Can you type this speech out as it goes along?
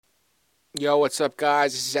Yo, what's up,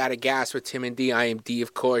 guys? This is Out of Gas with Tim and D. I am D,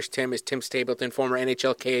 of course. Tim is Tim Stapleton, former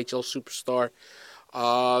NHL, KHL superstar.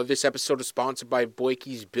 This episode is sponsored by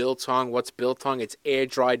Boyke's Biltong. What's Biltong? It's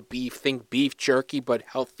air-dried beef. Think beef jerky, but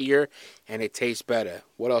healthier, and it tastes better.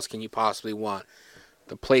 What else can you possibly want?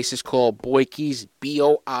 The place is called Boyke's,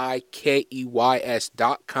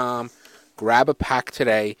 BOIKEYS.com. Grab a pack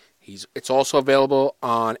today. It's also available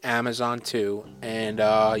on Amazon, too. And,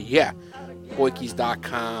 yeah,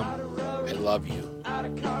 Boyke's.com. I love you.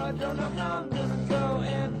 That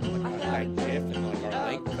GIF and like our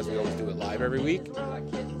link because we always do it live every week.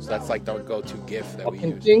 So that's like the go-to GIF that we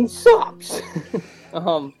use. Thing sucks.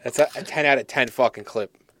 That's a 10 out of 10 fucking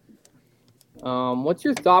clip. What's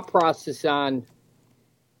your thought process on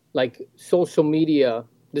like social media?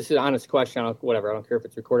 This is an honest question. I don't care if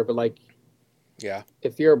it's recorded, but like, Yeah.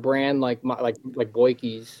 if you're a brand like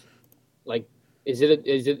Boyke's, like, is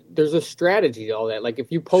it? There's a strategy to all that. Like,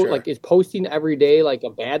 if you post, Sure. like, is posting every day like a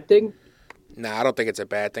bad thing? Nah, I don't think it's a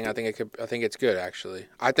bad thing. I think it's good actually.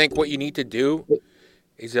 I think what you need to do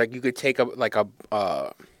is like you could take a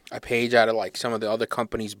page out of like some of the other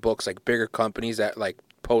companies' books, like bigger companies that like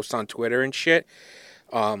post on Twitter and shit.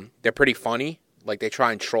 They're pretty funny. Like they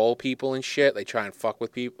try and troll people and shit. They try and fuck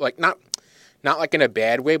with people. Like not like in a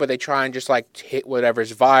bad way, but they try and just like hit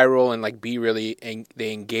whatever's viral and like be really and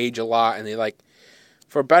they engage a lot and they like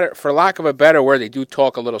for lack of a better word, they do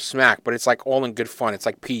talk a little smack, but it's like all in good fun. It's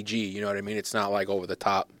like PG, you know what I mean? It's not like over the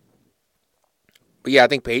top. But yeah, I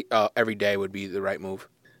think every day would be the right move.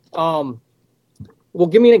 Well,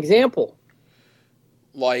 give me an example.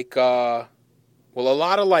 Like, well, a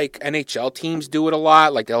lot of like NHL teams do it a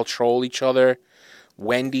lot. Like they'll troll each other.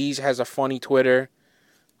 Wendy's has a funny Twitter.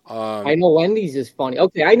 I know Wendy's is funny.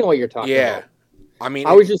 Okay, I know what you're talking about. I mean,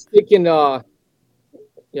 I was just thinking. Yeah,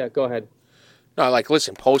 go ahead. No, like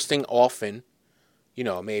listen, posting often. You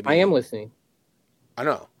know, maybe I am listening. I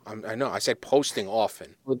know. I know. I said posting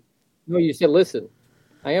often. No, you said listen.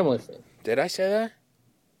 I am listening. Did I say that?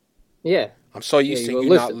 Yeah. I'm so used to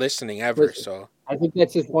you not listening ever. Listen. So I think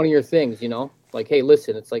that's just one of your things, you know? Like, hey,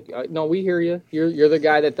 listen. It's like, no, we hear you. You're the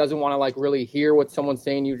guy that doesn't want to like really hear what someone's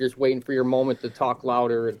saying. You're just waiting for your moment to talk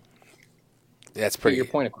louder and that's pretty. Get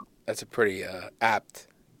your point across. That's a pretty apt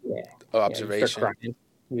observation.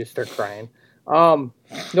 You just start crying.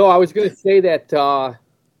 No, I was gonna say that. Are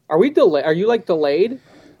we delayed? Are you like delayed?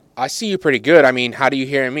 I see you pretty good. I mean, how do you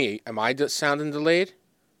hear me? Am I sounding delayed?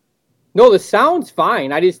 No, the sound's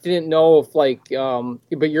fine. I just didn't know if like,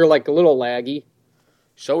 but you're like a little laggy.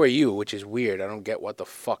 So are you, which is weird. I don't get what the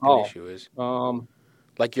fucking issue is.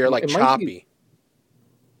 Like you're like choppy.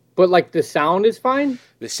 But like the sound is fine?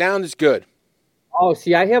 The sound is good. Oh,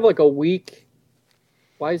 see, I have like a weak.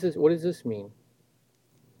 Why is this? What does this mean?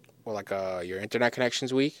 Well, like your internet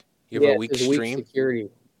connection's weak? You have a weak stream? Weak security.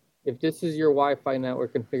 If this is your Wi-Fi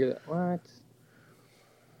network, configure that. What?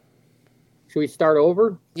 Should we start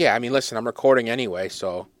over? Yeah, I mean, listen, I'm recording anyway,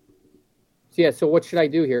 so. Yeah, so what should I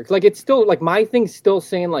do here? 'Cause like it's still, like my thing's still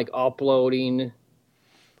saying like uploading.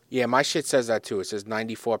 Yeah, my shit says that too. It says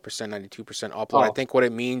 94%, 92% upload. I think what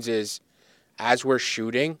it means is as we're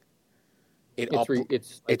shooting,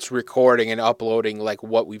 it's recording and uploading like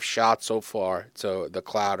what we've shot so far to the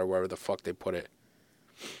cloud or wherever the fuck they put it.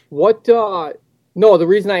 What? No, the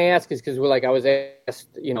reason I ask is because I was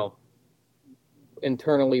asked,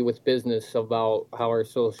 internally with business about how our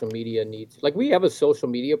social media needs. Like we have a social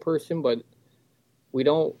media person, but we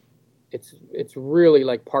don't. It's really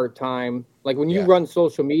like part time. Like when you run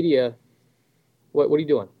social media, what are you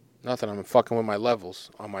doing? Nothing. I'm fucking with my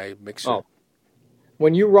levels on my mixer. Oh.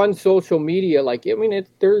 When you run social media, like it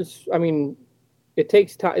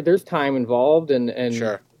takes time. There's time involved, and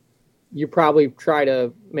sure. You probably try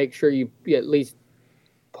to make sure you at least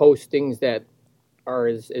post things that are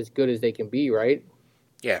as good as they can be, right?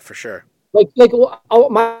 Yeah, for sure.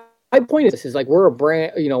 My point is like we're a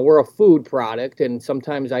brand, we're a food product, and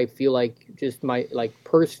sometimes I feel like just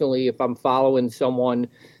personally, if I'm following someone,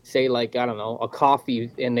 say like I don't know, a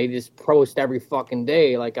coffee, and they just post every fucking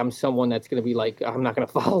day, like I'm someone that's gonna be like I'm not gonna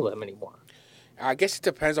follow them anymore. I guess it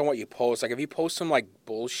depends on what you post. Like if you post some like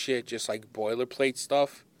bullshit, just like boilerplate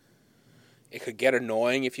stuff, it could get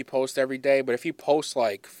annoying if you post every day. But if you post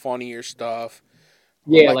like funnier stuff,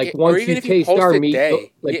 yeah, once you taste our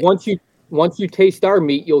meat, once you taste our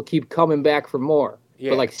meat, you'll keep coming back for more.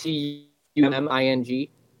 Yeah. But like CUMMING.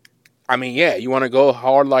 I mean, yeah, you want to go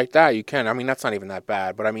hard like that, you can. I mean, that's not even that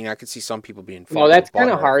bad. But I mean, I could see some people being. No, that's kind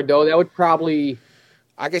of hard though. That would probably.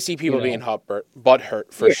 I could see people being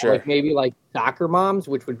butthurt for sure. Like maybe like soccer moms,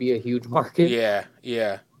 which would be a huge market. Yeah,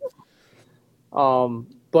 yeah.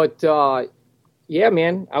 Yeah,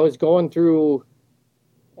 man, I was going through.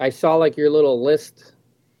 I saw like your little list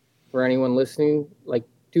for anyone listening. Like,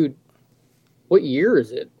 dude, what year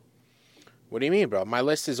is it? What do you mean, bro? My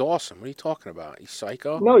list is awesome. What are you talking about? You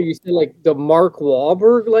psycho? No, you said like the Mark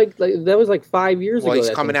Wahlberg, like that was like 5 years Well, ago. he's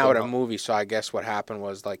that coming thing out with came a movie, so I guess what happened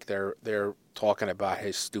was like they're talking about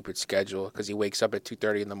his stupid schedule because he wakes up at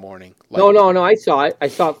 2:30 in the morning. Like, No. I saw it. I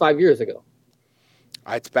saw it 5 years ago.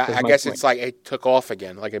 It's bad. I guess it's like it took off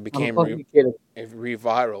again. Like it became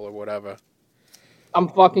re-viral or whatever. I'm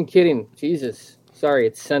fucking kidding. Jesus. Sorry,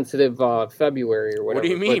 it's sensitive February or whatever. What do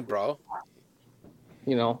you mean, bro?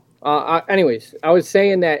 You know. Anyways, I was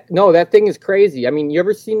saying that that thing is crazy. I mean, you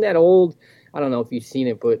ever seen that old? I don't know if you've seen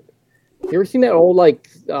it, but you ever seen that old like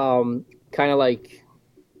kind of like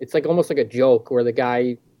it's like almost like a joke where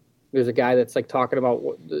there's a guy that's like talking about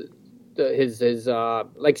what his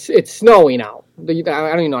like it's snowing out. I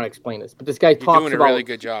don't even know how to explain this, but this guy talks about. You're doing a really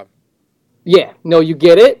good job. Yeah. No, you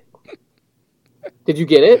get it. Did you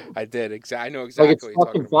get it? I did. I know exactly. Like it's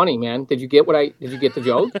fucking funny, man. Did you get Did you get the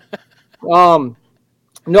joke?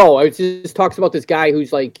 No, it just talks about this guy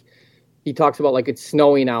who's like, he talks about like it's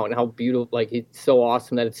snowing out and how beautiful, like it's so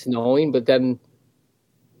awesome that it's snowing, but then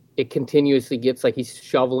it continuously gets like he's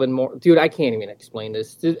shoveling more. Dude, I can't even explain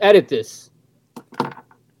this. Just edit this.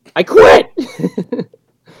 I quit.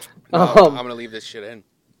 No, I'm gonna leave this shit in.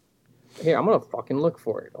 Here, I'm gonna fucking look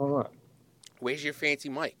for it. Hold on. Where's your fancy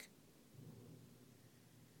mic?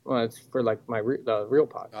 Well, it's for like the real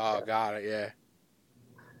podcast. Oh, got it. Yeah.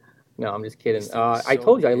 No, I'm just kidding. I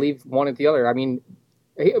told you I leave one at the other. I mean,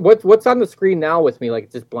 what's on the screen now with me? Like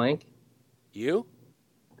it's just blank. You?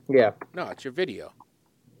 Yeah. No, it's your video.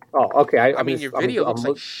 Oh, okay. I mean, your video looks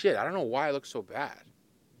like shit. I don't know why it looks so bad.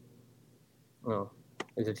 Oh,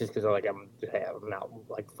 is it just because I'm not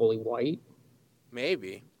like fully white?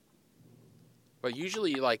 Maybe. But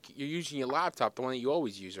usually, like you're using your laptop, the one that you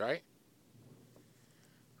always use, right?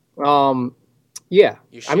 Yeah.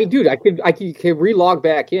 I mean, dude, I could relog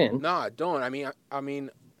back in. No, don't. I mean,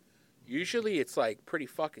 usually it's like pretty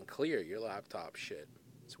fucking clear. Your laptop shit.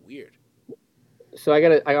 It's weird. So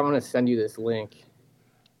I'm gonna send you this link.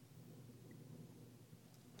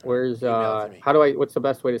 Where's what's the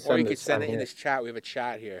best way to send this? Or you could send it in this chat. We have a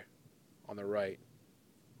chat here on the right.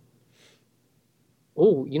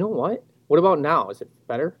 Oh, you know what? What about now? Is it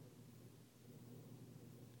better?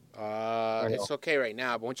 It's okay right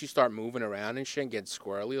now, but once you start moving around and shit and get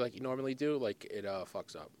squirrely like you normally do, like it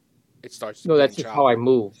fucks up. It starts. No, that's just how I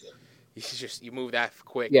move. You move that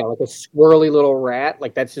quick. Yeah, like a squirrely little rat.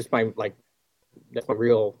 Like that's just that's my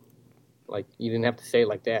real. Like you didn't have to say it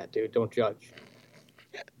like that, dude. Don't judge.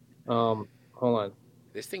 Hold on.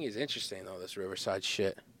 This thing is interesting though. This Riverside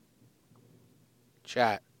shit.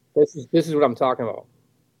 Chat. This is what I'm talking about.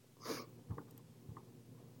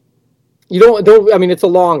 You don't. I mean, it's a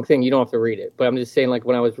long thing. You don't have to read it. But I'm just saying, like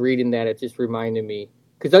when I was reading that, it just reminded me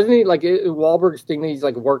because doesn't he like Wahlberg's thing? He's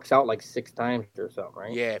like works out like 6 times or something,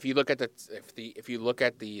 right? Yeah. If you look at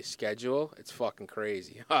the schedule, it's fucking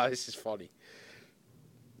crazy. Oh, this is funny.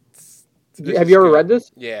 Have you ever read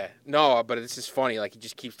this? Yeah. No, but this is funny. Like he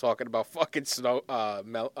just keeps talking about fucking snow,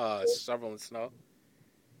 shoveling snow.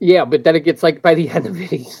 Yeah, but then it gets like by the end of it,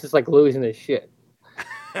 he's just like losing his shit.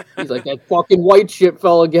 He's like, that fucking white shit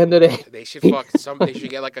fell again today. They should they should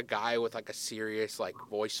get like a guy with like a serious like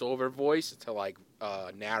voiceover voice to like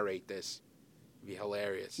narrate this. It'd be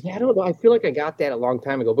hilarious. Yeah, I don't know. I feel like I got that a long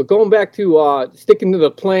time ago. But going back to sticking to the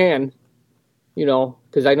plan, you know,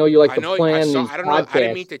 because I know you like to plan these podcasts. I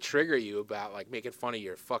didn't mean to trigger you about like making fun of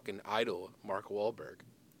your fucking idol, Mark Wahlberg.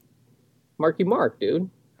 Marky Mark, dude.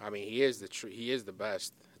 I mean, he is the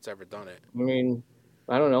best that's ever done it. I mean,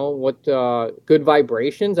 I don't know what Good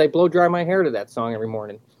Vibrations. I blow dry my hair to that song every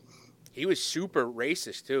morning. He was super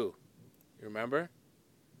racist too. You remember?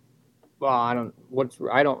 Well,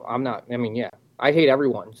 I'm not. I mean, yeah, I hate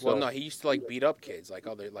everyone. So. Well, no, he used to like beat up kids, like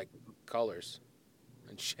other like colors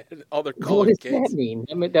and shit, other colored kids. What does that mean?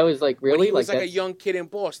 I mean, that was like really. When he was like a young kid in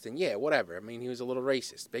Boston. Yeah, whatever. I mean, he was a little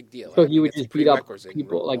racist. Big deal. So he would just beat up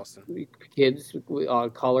people like kids,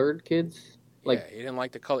 colored kids. Like, yeah, he didn't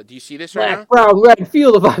like the color. Do you see this right now? Brown, red,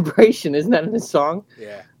 feel the vibration. Isn't that in the song?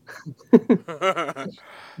 Yeah.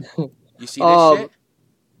 You see this shit?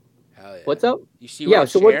 Hell yeah. What's up? You see what I'm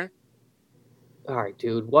sharing? All right,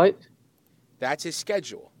 dude. What? That's his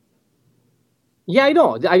schedule. Yeah, I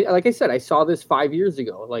know. Like I said, I saw this 5 years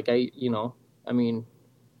ago. Like I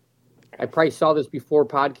probably saw this before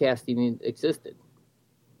podcasting existed.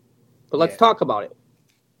 But let's talk about it.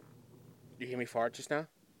 You hear me fart just now?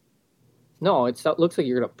 No, it looks like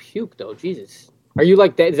you're gonna puke though. Jesus, are you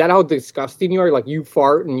like that? Is that how disgusting you are? Like you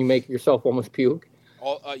fart and you make yourself almost puke?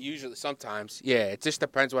 Usually, sometimes, yeah. It just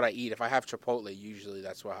depends what I eat. If I have Chipotle, usually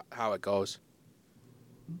that's how it goes.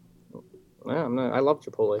 Yeah, I love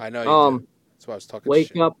Chipotle. I know you do. That's why I was talking Wake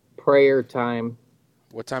shit. up, prayer time.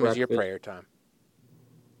 What time is your prayer time?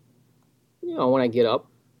 When I get up.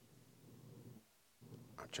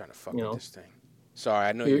 I'm trying to fuck with this thing. Sorry,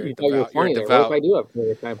 I know you're a thought you were devout. You're a funny devout. What if I do have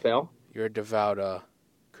prayer time, pal? You're a devout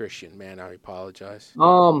Christian, man. I apologize.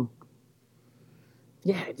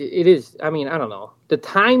 Yeah, it is. I mean, I don't know. The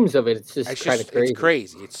times of it's just kind of crazy. It's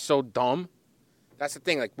crazy. It's so dumb. That's the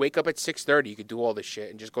thing. Like, wake up at 6:30. You could do all this shit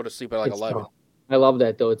and just go to sleep at like 11. I love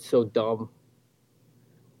that, though. It's so dumb.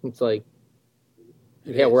 It's like,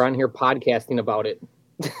 we're on here podcasting about it.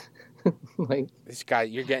 Like, this guy,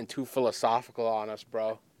 you're getting too philosophical on us,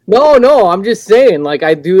 bro. No, I'm just saying, like,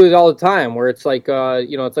 I do it all the time where it's like,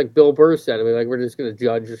 it's like Bill Burr said, like, we're just going to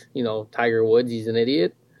judge, Tiger Woods. He's an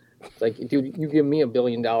idiot. It's like, dude, you give me $1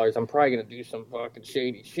 billion, I'm probably going to do some fucking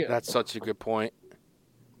shady shit. That's such a good point.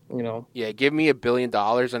 Yeah, give me $1 billion,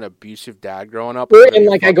 an abusive dad growing up. And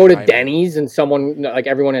like, I go to Denny's and someone, like,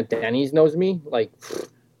 everyone at Denny's knows me. Like,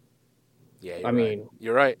 yeah,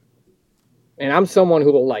 you're right. And I'm someone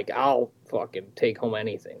who will, like, I'll fucking take home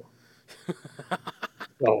anything.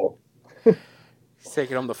 So, he's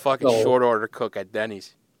taking home the fucking short order cook at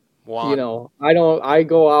Denny's. Wow. I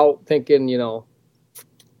go out thinking,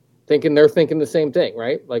 thinking they're thinking the same thing,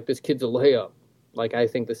 right? Like, this kid's a layup. Like, I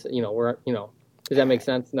think this, does that make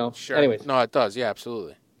sense? No. Sure. Anyways. No, it does. Yeah,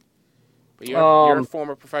 absolutely. But you're a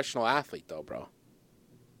former professional athlete, though, bro.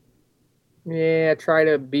 Yeah, try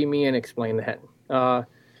to be me and explain that.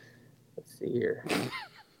 Let's see here.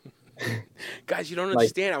 Guys, you don't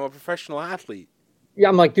understand. I'm a professional athlete. Yeah,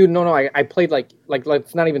 I'm like, dude, no. I played like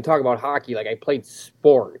let's not even talk about hockey. Like, I played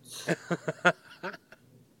sports.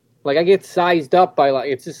 Like, I get sized up by, like,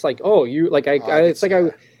 it's just like, oh, you, like, it's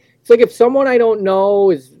like if someone I don't know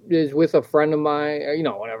is with a friend of mine, or,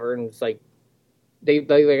 whatever, and it's like, they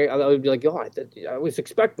I would be like, oh, I was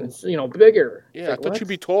expecting, bigger. Yeah, like, I thought you'd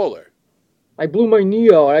be taller. I blew my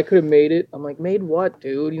knee out. I could have made it. I'm like, made what,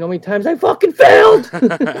 dude? You know how many times I fucking failed?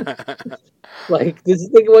 Like, this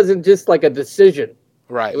thing wasn't just like a decision.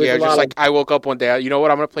 Right. Yeah, just like, I woke up one day, you know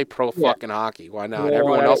what? I'm going to play pro fucking hockey. Why not?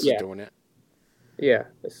 Everyone else is doing it. Yeah.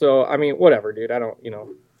 So, I mean, whatever, dude. I don't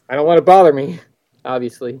let it bother me,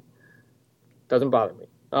 obviously. Doesn't bother me.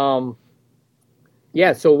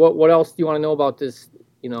 Yeah, so what else do you want to know about this,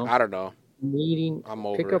 I don't know. Meeting. I'm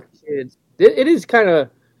over pick up kids. It is kind of...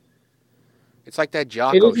 It's like that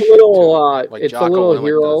Jocko shit. It is a little, it's a little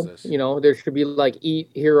hero. There should be, like,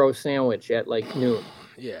 eat hero sandwich at, like, noon.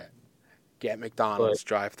 Yeah. Get McDonald's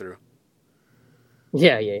drive-through.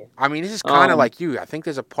 Yeah. I mean, this is kind of like you. I think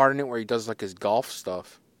there's a part in it where he does, like, his golf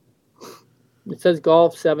stuff. It says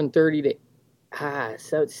golf 7:30 to...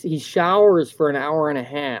 So he showers for an hour and a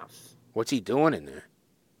half. What's he doing in there?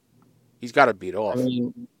 He's got to beat off. I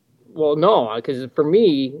mean, well, no, because for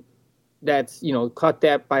me, that's, cut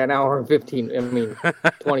that by an hour and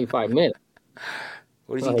 25 minutes.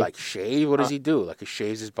 What does he, like, shave? What does he do? Like, he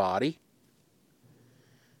shaves his body?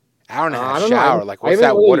 Hour and a half shower. Like, what's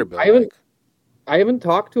that water bill like? I haven't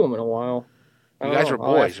talked to him in a while. You guys are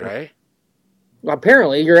boys, right?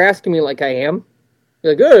 Apparently, you're asking me like I am.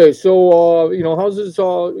 You're like, hey, so, how's this,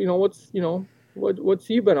 what's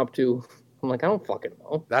he been up to? I'm like, I don't fucking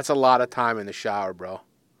know. That's a lot of time in the shower, bro.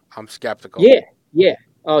 I'm skeptical. Yeah.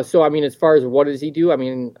 So, I mean, as far as what does he do? I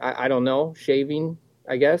mean, I don't know. Shaving,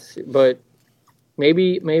 I guess. But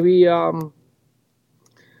maybe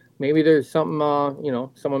there's something,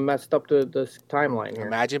 someone messed up the timeline here.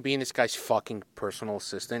 Imagine being this guy's fucking personal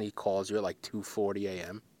assistant. He calls you at like 2:40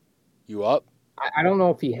 a.m. You up? I don't know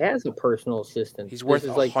if he has a personal assistant. He's worth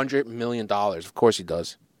 $100 million. Of course he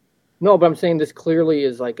does. No, but I'm saying this clearly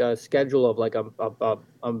is like a schedule of like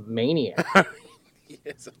a maniac.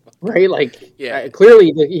 Yes. Right? Like, yeah.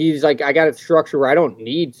 Clearly he's like, I got it structured where I don't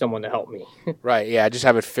need someone to help me. Right, yeah. I just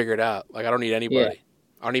have it figured out. Like, I don't need anybody. Yeah.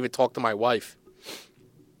 I don't even talk to my wife.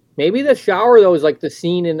 Maybe the shower, though, is like the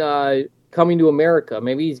scene in Coming to America.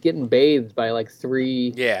 Maybe he's getting bathed by like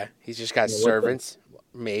 3... Yeah, he's just got servants.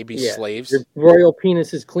 Maybe slaves. Your royal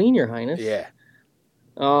penis is clean, Your Highness. Yeah.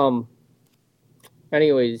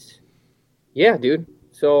 Anyways, yeah, dude.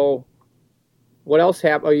 So, what else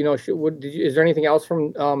happened? Is there anything else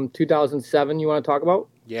from 2007 you want to talk about?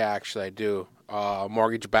 Yeah, actually, I do.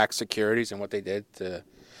 Mortgage-backed securities and what they did to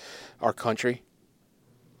our country.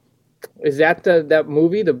 Is that that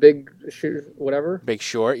movie, The Big whatever? Big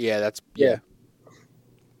Short. Yeah, that's yeah.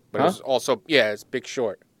 But it was also it's Big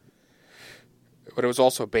Short. But it was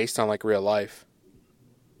also based on like real life.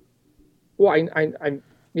 Well, I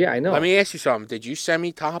know. Let me ask you something. Did you send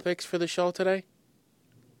me topics for the show today?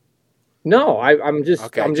 No, I'm just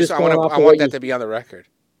Okay, I'm just I going want off I of want what that you. to be on the record.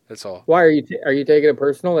 That's all. Why are you taking it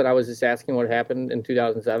personal that I was just asking what happened in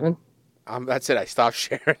 2007? That's it. I stopped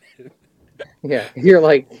sharing. Yeah, you're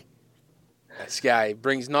This guy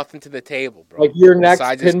brings nothing to the table, like bro. your next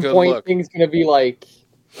Besides his good pinpoint look. thing's gonna be like,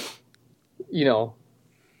 you know,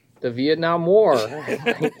 the Vietnam War. What's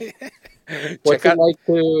Check it out. like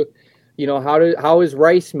to, how is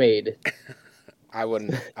rice made? I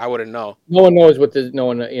wouldn't. I wouldn't know. No one knows what this. No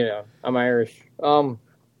one, I'm Irish.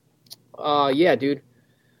 Yeah, dude.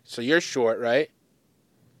 So you're short, right?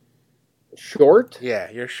 Short? Yeah,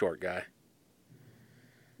 you're a short guy.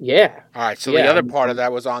 Yeah. All right. So the Yeah. other part of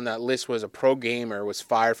that was on that list was a pro gamer was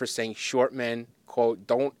fired for saying short men quote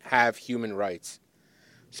don't have human rights.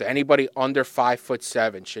 So anybody under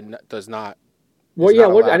 5'7" does not Well, is yeah.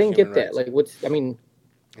 not What? I allowed didn't human get that. rights. Like, what's? I mean,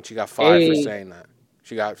 And she got fired for a saying that.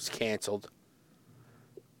 She got canceled.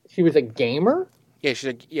 she was a gamer. Yeah,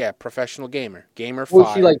 she's a professional gamer. Gamer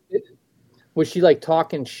Was she fired. Was she like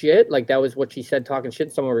talking shit? Like that was what she said, talking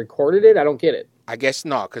shit. Someone recorded it. I don't get it. I guess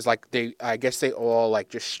not, because I guess they all like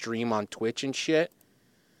just stream on Twitch and shit.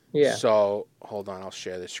 Yeah. So hold on, I'll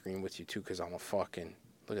share the screen with you too, because I'm a fucking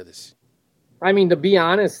look at this. I mean, to be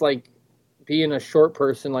honest, like being a short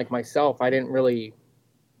person like myself, I didn't really,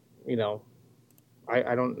 you know, I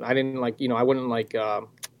didn't like, I wouldn't like,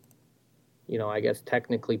 I guess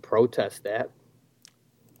technically protest that.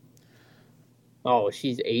 Oh,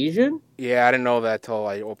 she's Asian? Yeah, I didn't know that till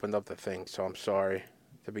I opened up the thing, so I'm sorry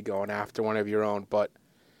to be going after one of your own, but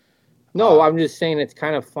No, I'm just saying it's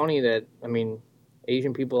kind of funny that, I mean,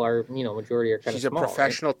 Asian people are, majority are kind of she's a small,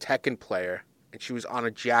 professional Tekken player, and she was on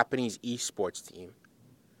a Japanese esports team.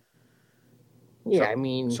 right? Yeah, So, I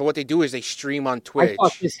mean, so what they do is they stream on I Twitch.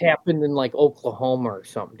 thought this happened in like Oklahoma or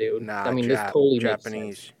something, dude. Nah, I mean, this totally Japanese,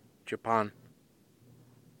 makes sense. Japan.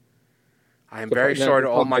 I am very No, sorry to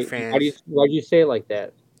all my why'd fans. why'd you say it like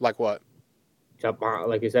that? Like what? Japan,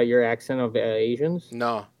 like, is that your accent of Asians?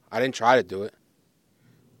 No, I didn't try to do it.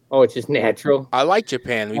 Oh, it's just natural. I like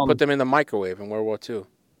Japan. We put them in the microwave in World War II.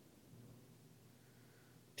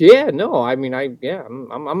 Yeah, no, I mean, I'm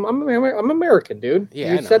American, dude.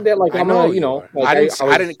 Yeah, You said that like I'm know a, you are. like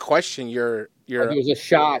I didn't question your. like it was a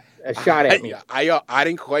shot at me. I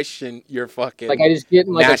didn't question your fucking. Like I just get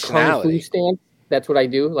in like a kung fu nationality. stance. That's what I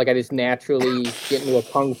do. Like I just naturally get into a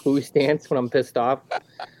kung fu stance when I'm pissed off.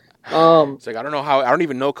 It's like I don't know how. I don't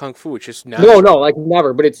even know kung fu. It's just natural. No, like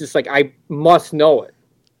never. But it's just like I must know it.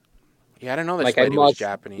 Yeah, I didn't know this Like lady was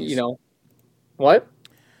Japanese. What?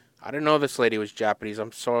 I didn't know this lady was Japanese.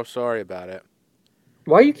 I'm so sorry about it.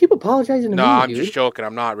 Why you keep apologizing to No, me, I'm dude? just joking.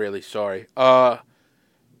 I'm not really sorry. So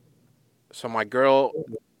my girl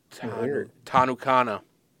Tanukana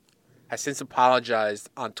has since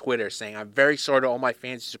apologized on Twitter, saying, "I'm very sorry to all my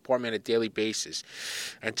fans who support me on a daily basis,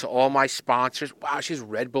 and to all my sponsors." Wow, she has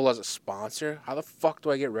Red Bull as a sponsor. How the fuck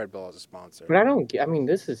do I get Red Bull as a sponsor? But I mean,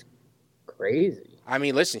 this is crazy. I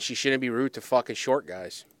mean, listen, she shouldn't be rude to fucking short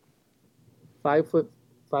guys.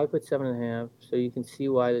 5'7.5", so you can see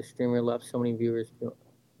why the streamer left so many viewers.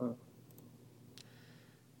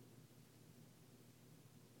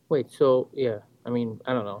 Wait, so yeah, I mean,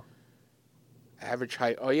 I don't know. Average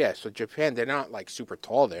height. Oh yeah, so Japan, they're not like super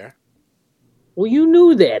tall there. Well, you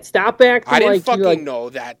knew that. Stop acting I didn't like fucking know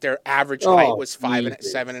that their average height was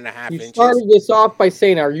Jesus. 7.5 You inches. started this off by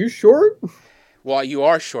saying, "Are you short?" Well, you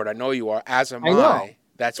are short. I know you are. As am I know. I.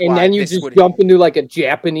 That's And why then you this just would jump into like a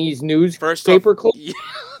Japanese newspaper clip Yeah.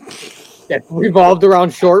 that revolved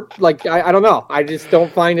around short. Like I don't know. I just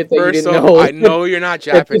don't find it that you First didn't off, know. I know you're not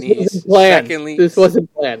that Japanese. This wasn't planned. Secondly, This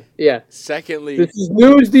wasn't planned. Yeah. Secondly, This is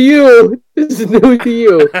news to you. This is news to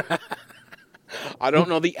you. I don't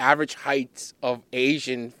know the average heights of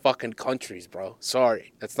Asian fucking countries, bro.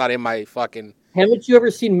 Sorry, that's not in my fucking. Haven't you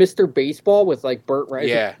ever seen Mr. Baseball with like Burt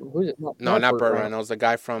Reynolds? Yeah. Who's it? No, not Burt Reynolds. The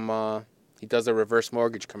guy from he does the reverse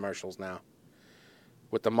mortgage commercials now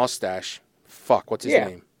with the mustache. Fuck, what's his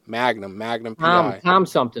name? Magnum PI. Tom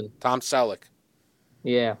something. Tom Selleck.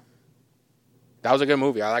 Yeah. That was a good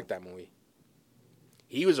movie. I like that movie.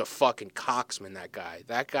 He was a fucking cocksman, that guy.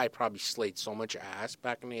 That guy probably slayed so much ass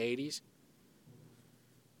back in the 80s.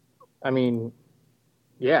 I mean,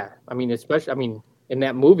 yeah. I mean, especially, in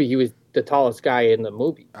that movie, he was the tallest guy in the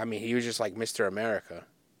movie. I mean, he was just like Mr. America.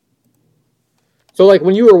 So, like,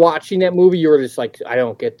 when you were watching that movie, you were just like, I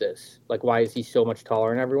don't get this. Like, why is he so much taller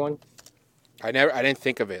than everyone? I didn't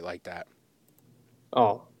think of it like that.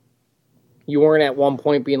 Oh. You weren't at one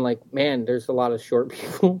point being like, man, there's a lot of short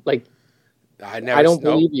people. Like, I don't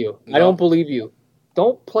believe you. Nope. I don't believe you.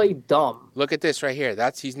 Don't play dumb. Look at this right here.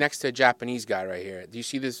 He's next to a Japanese guy right here. Do you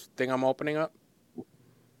see this thing I'm opening up?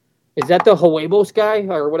 Is that the Huevos guy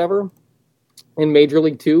or whatever? in Major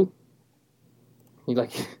League 2. You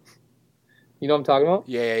like, you know what I'm talking about?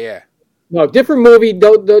 Yeah. No, different movie.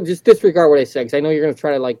 Don't just disregard what I said because I know you're gonna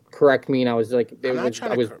try to like correct me, and I was like, I'm not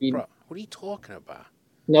trying I was to, being. bro. What are you talking about?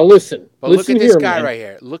 Now listen, But listen look at this here, guy man. right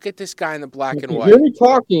here. Look at this guy in the black You and can white. hear me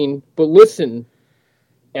talking, but listen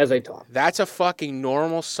as I talk. That's a fucking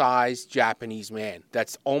normal sized Japanese man.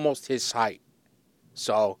 That's almost his height.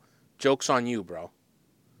 So, joke's on you, bro.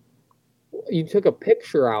 You took a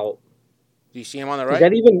picture out. Do you see him on the Is right?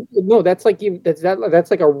 that even no? That's like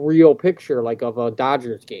that's like a real picture, like of a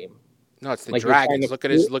Dodgers game. No, it's the Like Dragons. Look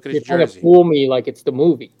at his you're jersey. trying to fool me like it's the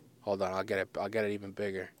movie. Hold on, I'll get it even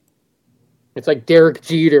bigger. It's like Derek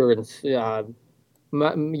Jeter and Yao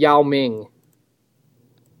Ming.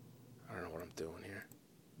 I don't know what I'm doing here.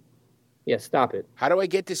 Yeah, stop it. How do I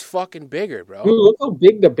get this fucking bigger, bro? Dude, look how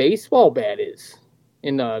big the baseball bat is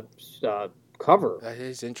in the cover. That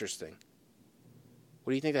is interesting.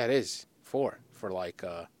 What do you think that is for? For like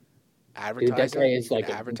advertising? Dude, that guy is like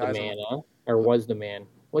the the man, huh? Or was the man.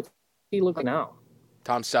 What's he looking now?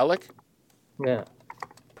 Tom Selleck? Yeah.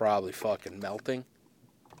 Probably fucking melting.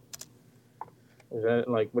 Is that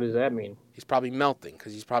like, what does that mean? He's probably melting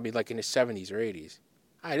because he's probably like in his 70s or 80s.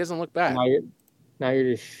 He doesn't look bad. Now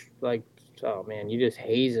you're just like, oh man, you just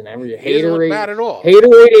hazing everything. He doesn't look bad at all.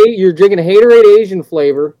 Haterade, you're drinking Haterade Asian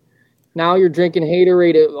flavor. Now you're drinking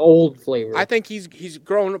Haterade old flavor. I think he's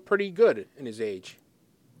grown pretty good in his age.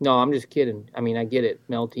 No, I'm just kidding. I mean, I get it.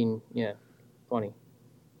 Melting, yeah, funny.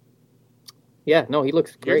 Yeah, no, he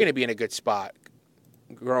looks great. You're gonna be in a good spot,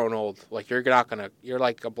 growing old. Like you're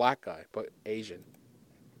like a black guy, but Asian.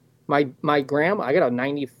 My grandma, I got a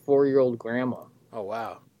 94-year-old grandma. Oh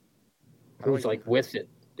wow. Who's like with it,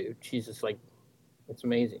 dude. She's just like, it's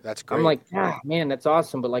amazing. That's great. I'm like, man, that's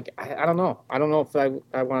awesome. But like, I don't know. I don't know if I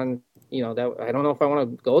want, that I don't know if I want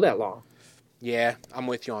to go that long. Yeah, I'm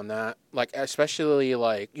with you on that. Like, especially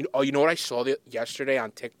like, you know what I saw yesterday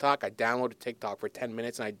on TikTok? I downloaded TikTok for 10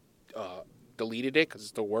 minutes and I deleted it because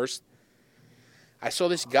it's the worst. I saw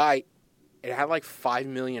this guy. It had like 5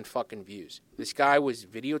 million fucking views. This guy was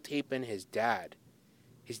videotaping his dad.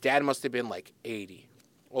 His dad must have been like 80,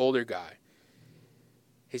 older guy.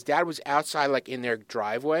 His dad was outside, like in their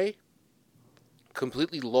driveway,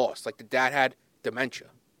 completely lost. Like the dad had dementia,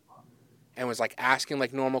 and was like asking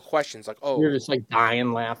like normal questions, like, "Oh." You're just like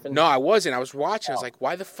dying laughing. No, I wasn't. I was watching. I was like,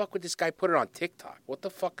 "Why the fuck would this guy put it on TikTok? What the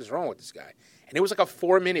fuck is wrong with this guy?" And it was like a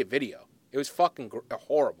 4-minute video. It was fucking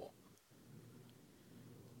horrible.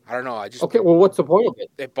 I don't know. Okay, well, what's the point of it?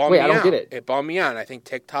 It bummed me out. I don't get it. It bummed me out. I think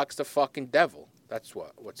TikTok's the fucking devil. That's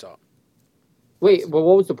what's up. Wait, but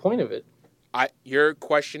what was the point of it? Your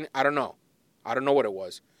question, I don't know. I don't know what it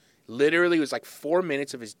was. Literally, it was like 4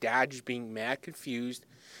 minutes of his dad just being mad confused,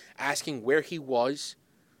 asking where he was,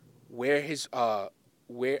 where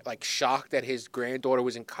shocked that his granddaughter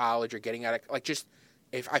was in college or getting out of, like, just,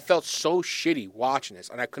 if I felt so shitty watching this,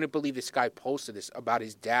 and I couldn't believe this guy posted this about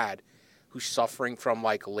his dad who's suffering from,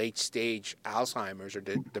 like, late-stage Alzheimer's or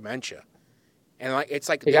dementia. And, like, it's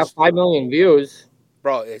like... They got 5 million views.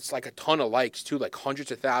 Bro, it's like a ton of likes, too, like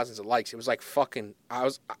hundreds of thousands of likes. It was like fucking... I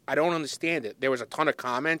don't understand it. There was a ton of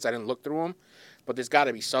comments. I didn't look through them. But there's got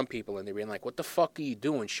to be some people in there being like, what the fuck are you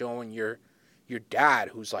doing showing your dad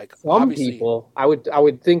who's like... Some people, I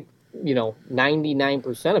would think,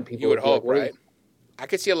 99% of people... You would hope, right? I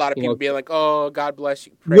could see a lot of people being like, oh, God bless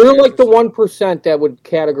you. You're like the 1% that would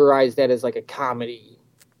categorize that as like a comedy.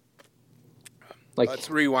 Like, let's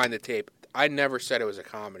rewind the tape. I never said it was a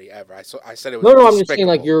comedy ever. I said it was No, I'm just saying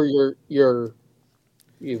like you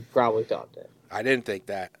probably thought that. I didn't think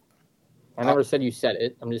that. I never said you said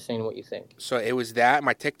it. I'm just saying what you think. So it was that.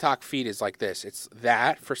 My TikTok feed is like this. It's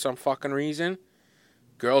that for some fucking reason.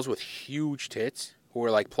 Girls with huge tits who are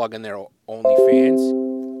like plugging their OnlyFans.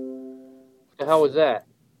 What the hell was that?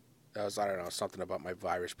 That was, I don't know, something about my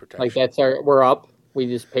virus protection. Like we're up. We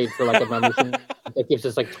just paid for like a membership that gives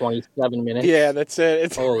us like 27 minutes. Yeah, that's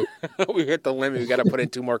it. We hit the limit. We got to put in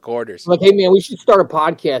 2 more quarters. Like, hey man, we should start a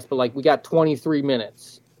podcast, but like we got 23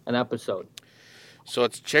 minutes an episode. So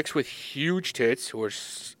it's chicks with huge tits who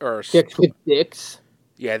are chicks with dicks.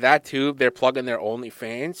 Yeah, that too. They're plugging their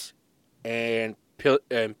OnlyFans and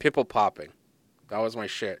pimple popping. That was my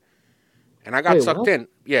shit. And I got sucked in.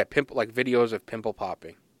 Yeah, like videos of pimple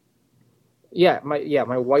popping. Yeah,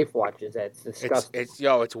 my wife watches that. It's disgusting.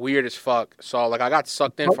 It's weird as fuck. So like I got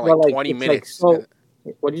sucked in for like 20 minutes. Like,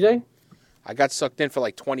 what'd you say? I got sucked in for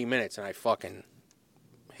like 20 minutes and I fucking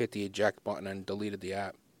hit the eject button and deleted the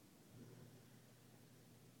app.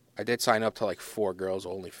 I did sign up to like 4 girls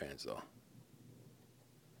OnlyFans though.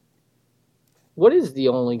 What is the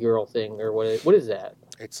only girl thing or what is that?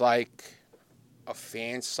 It's like a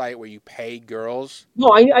fan site where you pay girls. No,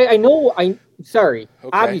 I know. Sorry. Okay.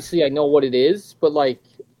 Obviously, I know what it is, but like,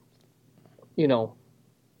 you know,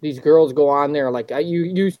 these girls go on there. Like,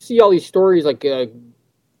 you see all these stories. Like,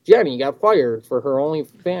 Jenny got fired for her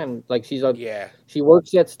OnlyFans. Like, she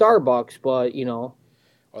works at Starbucks, but you know,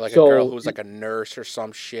 or like a girl who's like a nurse or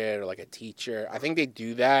some shit, or like a teacher. I think they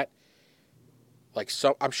do that. Like,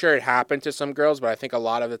 I'm sure it happened to some girls, but I think a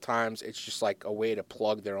lot of the times it's just like a way to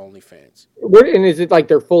plug their OnlyFans. And is it like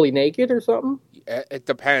they're fully naked or something? It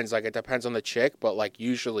depends. Like, it depends on the chick, but like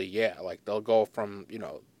usually, yeah. Like, they'll go from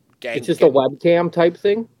it's just a webcam type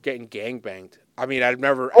thing. Getting gangbanged. I mean, I've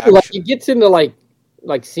never. Like it gets into like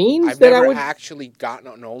scenes. I've never actually gotten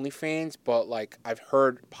on OnlyFans, but like I've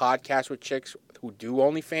heard podcasts with chicks who do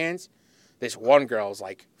OnlyFans. This one girl's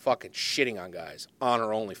like fucking shitting on guys on her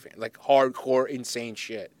OnlyFans, like hardcore, insane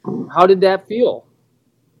shit. How did that feel?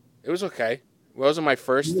 It was okay. It wasn't my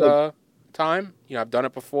first time. I've done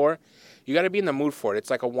it before. You got to be in the mood for it. It's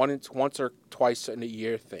like a once or twice in a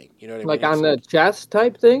year thing. You know what I mean? Like on the chest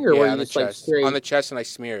type thing, or on the chest. Like straight on the chest, and I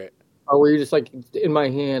smear it. Or were you just like, in my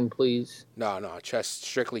hand, please? No, chest,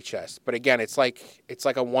 strictly chest. But again, it's like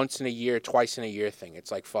a once in a year, twice in a year thing. It's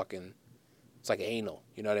like fucking. It's like anal,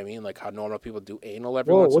 you know what I mean? Like how normal people do anal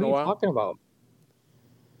every once in a while. What are you talking about?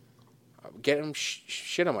 Getting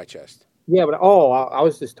shit on my chest. Yeah, but I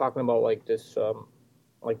was just talking about like this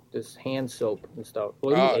hand soap and stuff.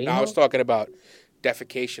 No, I was talking about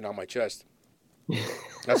defecation on my chest.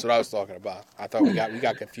 That's what I was talking about. I thought we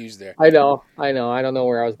got confused there. I know. I don't know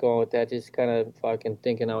where I was going with that. Just kind of fucking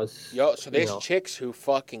thinking I was. So there's chicks who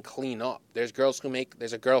fucking clean up. There's girls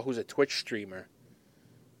there's a girl who's a Twitch streamer.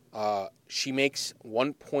 She makes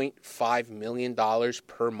 $1.5 million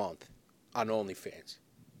per month on OnlyFans.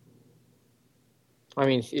 I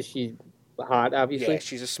mean, is she hot, obviously? Yeah,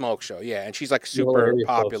 she's a smoke show, yeah. And she's like super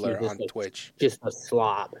popular on Twitch. Just a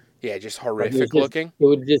slob. Yeah, just horrific looking. It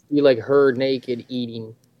would just be like her naked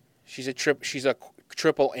eating. She's a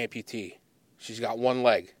triple amputee. She's got one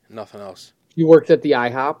leg, nothing else. She works at the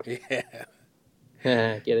IHOP?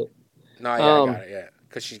 Yeah. Get it? No, yeah, I got it, yeah.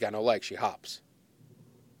 Because she's got no leg, she hops.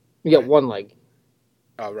 You got one leg.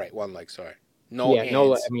 Oh, right, one leg, sorry. No hands.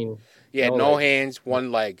 No hands,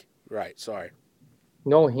 one leg. Right, sorry.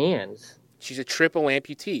 No hands? She's a triple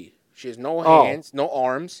amputee. She has no hands, no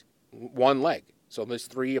arms, one leg. So there's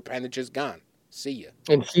 3 appendages gone. See ya.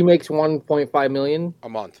 And she makes $1.5 million? A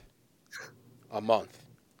month. A month,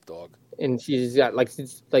 dog. And she's got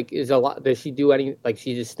is a lot. Does she do any? Like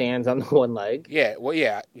she just stands on the one leg? Yeah. Well,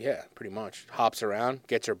 yeah, pretty much. Hops around,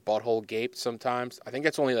 gets her butthole gaped sometimes. I think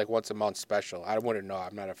that's only like once a month special. I wouldn't know.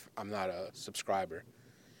 I'm not a subscriber.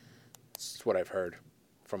 It's what I've heard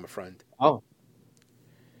from a friend. Oh.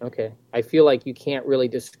 Okay. I feel like you can't really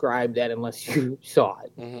describe that unless you saw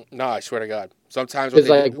it. Mm-hmm. No, I swear to God. Sometimes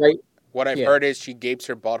what I've heard is she gapes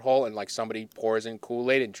her butthole and like somebody pours in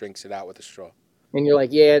Kool-Aid and drinks it out with a straw. And you're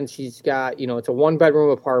like, yeah, and she's got, it's a 1-bedroom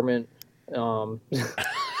apartment. She's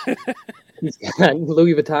got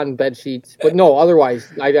Louis Vuitton bed sheets. But no,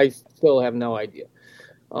 otherwise, I still have no idea.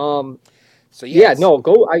 Go.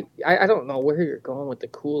 I don't know where you're going with the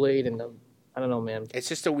Kool-Aid and I don't know, man. It's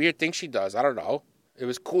just a weird thing she does. I don't know. It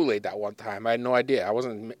was Kool-Aid that one time. I had no idea. I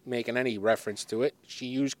wasn't making any reference to it. She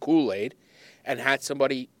used Kool-Aid and had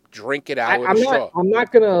somebody drink it out with a straw. I'm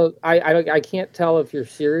not gonna. I can't tell if you're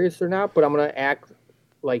serious or not, but I'm gonna act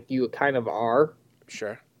like you kind of are.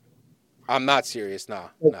 Sure. I'm not serious. Nah.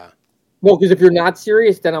 Well, because if you're not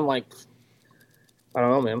serious, then I'm like, I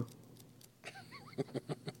don't know, man.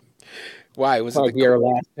 Why was it our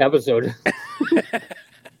last episode?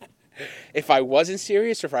 If I wasn't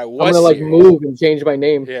serious, or if I was, I'm gonna move and change my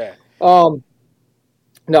name. Yeah.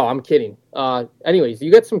 No, I'm kidding. Anyways,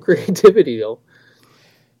 you got some creativity though.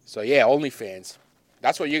 So yeah, OnlyFans.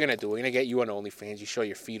 That's what you're gonna do. We're gonna get you on OnlyFans. You show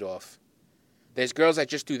your feet off. There's girls that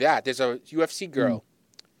just do that. There's a UFC girl.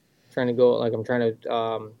 I'm trying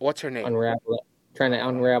to. What's her name? Trying to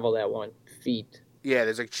unravel that one. Feet. Yeah,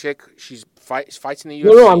 there's a chick. She's fights in the UFC.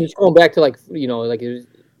 No, I'm just going back to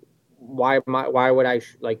why would I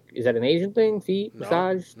is that an Asian thing? Feet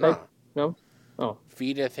massage? No. Oh.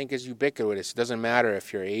 Feet, I think, is ubiquitous. It doesn't matter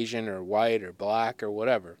if you're Asian or white or black or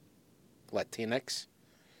whatever. Latinx.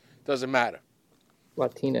 Doesn't matter.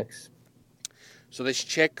 Latinx. So this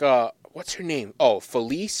chick, what's her name? Oh,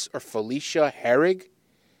 Felicia Herrig.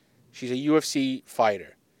 She's a UFC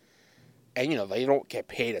fighter. And, they don't get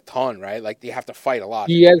paid a ton, right? Like, they have to fight a lot.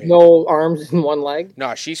 She has no arms and one leg?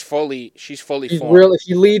 No, she's fully formed.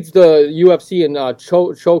 She leads the UFC in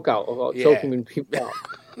choke out, choking people out.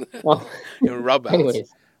 In rub outs. Anyways,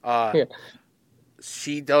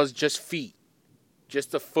 she does just feet. just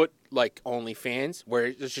the foot like OnlyFans,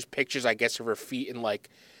 where there's just pictures, I guess, of her feet in like,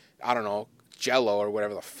 I don't know, Jello or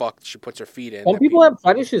whatever the fuck she puts her feet in. Some people have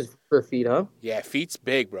fetishes for feet, huh? Yeah, feet's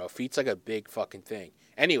big, bro. Feet's like a big fucking thing.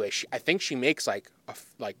 Anyway, I think she makes like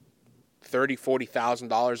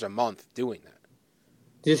 $30,000-$40,000 a month doing that.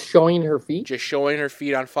 Just showing her feet? Just showing her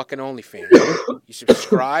feet on fucking OnlyFans. You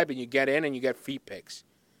subscribe and you get in and you get feet pics.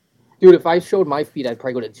 Dude, if I showed my feet, I'd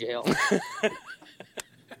probably go to jail.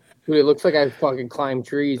 Dude, it looks like I fucking climb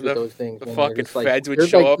trees with those things. The fucking feds would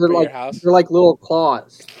show up at your house. They're like little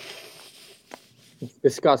claws. It's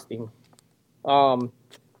disgusting. Wow,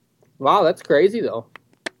 that's crazy though.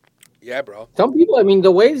 Yeah, bro. Some people, I mean,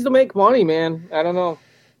 the ways to make money, man. I don't know.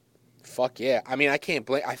 Fuck yeah. I mean, I can't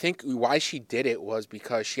blame. I think why she did it was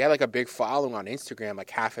because she had like a big following on Instagram,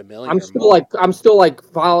 like 500,000. I'm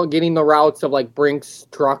still getting the routes of like Brinks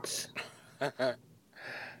trucks.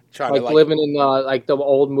 Trying like to like living in like the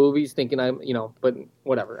old movies, thinking but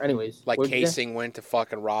whatever. Anyways, like casing when to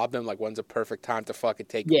fucking rob them. Like when's a perfect time to fucking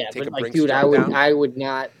take but a like, Brinks dude, truck down? I would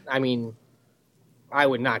not. I mean, I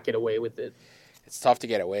would not get away with it. It's tough to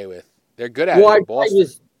get away with. They're good at it. I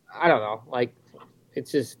don't know. Like,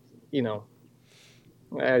 it's just I'm not.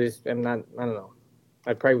 I don't know.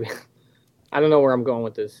 I don't know where I'm going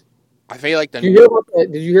with this. I feel like did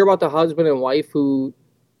you hear about the husband and wife who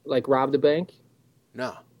like robbed a bank?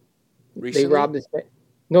 No. Recently? They robbed this bank.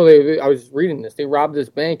 No, I was reading this. They robbed this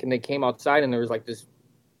bank and they came outside and there was like this.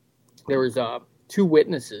 There was 2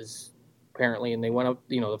 witnesses apparently, and they went up.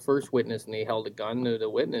 The first witness, and they held a gun to the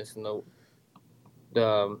witness, and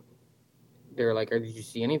they're like, "Did you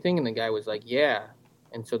see anything?" And the guy was like, "Yeah,"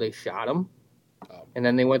 and so they shot him. Oh. And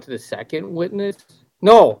then they went to the second witness.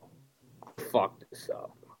 No, fuck this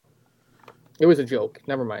up. It was a joke.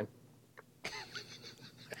 Never mind.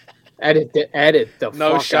 Edit the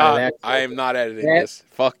no fuck shot. Out of that. I am not editing this.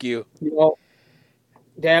 Fuck you.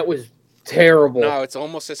 That was terrible. No, it's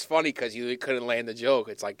almost as funny because you couldn't land the joke.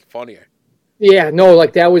 It's like funnier. Yeah, no,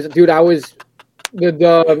 like that was, dude. I was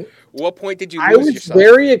What point did you lose I was yourself?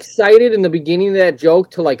 very excited in the beginning of that joke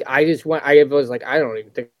to like. I was like, I don't even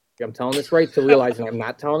think I'm telling this right. To realizing I'm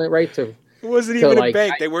not telling it right. It wasn't even a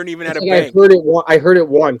bank. They weren't even at a bank. I heard it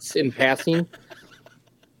once in passing.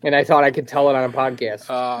 And I thought I could tell it on a podcast.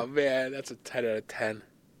 Oh man, that's a 10 out of 10.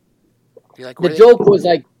 Like, the joke was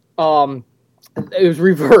like, it was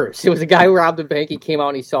reversed. It was a guy who robbed the bank. He came out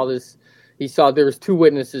and he saw there was 2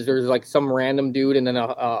 witnesses. There was like some random dude and then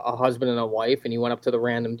a husband and a wife. And he went up to the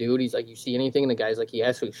random dude. He's like, "You see anything?" And the guy's like,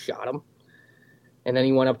 "Yeah." So he shot him. And then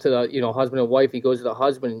he went up to the husband and wife. He goes to the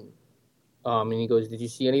husband, and he goes, "Did you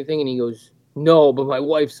see anything?" And he goes, "No, but my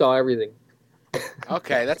wife saw everything."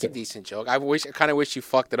 Okay, that's a decent joke. I kind of wish you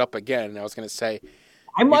fucked it up again. I was gonna say,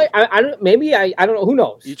 I might. I don't. Maybe I don't know. Who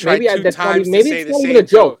knows? You tried maybe 2 times. Maybe to say it's the not same even a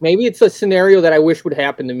joke. joke. Maybe it's a scenario that I wish would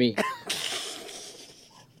happen to me.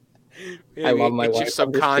 I love my wife. It's your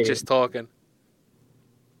subconscious talking.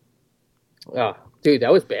 Oh, dude,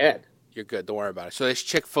 that was bad. You're good. Don't worry about it. So this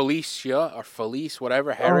chick Felicia or Felice,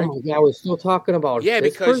 whatever, Herrick. Oh, yeah, we're still talking about. Yeah,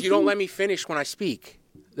 this because person? you don't let me finish when I speak.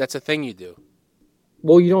 That's a thing you do.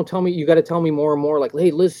 Well, you don't tell me. You got to tell me more and more. Like, hey,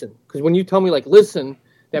 listen. Because when you tell me like listen,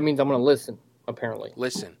 that means I'm going to listen. Apparently.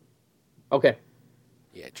 Listen. Okay.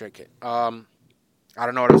 Yeah, drink it. I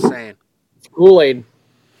don't know what I was saying. It's Kool-Aid.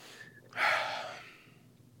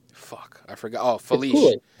 Fuck, I forgot. Oh,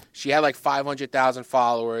 Felice. She had like 500,000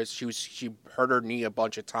 followers. She hurt her knee a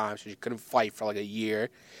bunch of times, so she couldn't fight for like a year.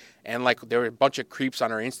 And like there were a bunch of creeps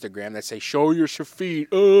on her Instagram that say, "Show us your feet.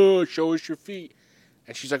 Oh, show us your feet."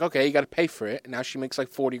 And she's like, "Okay, you got to pay for it." And now she makes like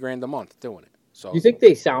 40 grand a month doing it. So you think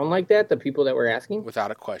they sound like that? The people that were asking,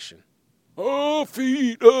 without a question. Oh,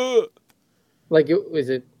 feet. Like, is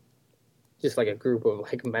it just like a group of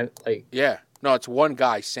like men? Like, yeah, no, it's one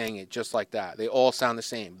guy saying it just like that. They all sound the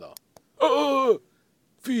same though. Oh,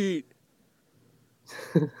 feet.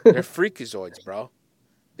 They're freakazoids, bro.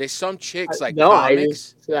 There's some chicks like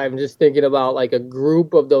comics. I'm just thinking about like a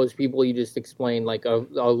group of those people you just explained, like a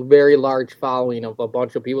very large following of a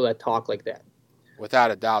bunch of people that talk like that. Without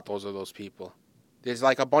a doubt, those are those people. There's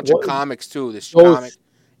like a bunch of comics too. This comic,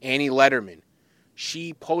 Annie Letterman.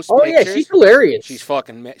 She posts pictures. Oh yeah, she's hilarious.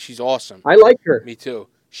 She's awesome. I like her. Me too.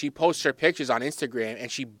 She posts her pictures on Instagram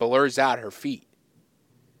and she blurs out her feet.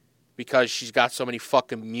 Because she's got so many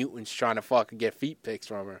fucking mutants trying to fucking get feet pics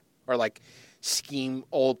from her. Or like scheme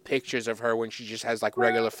old pictures of her when she just has like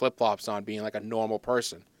regular flip-flops on being like a normal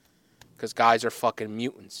person. Because guys are fucking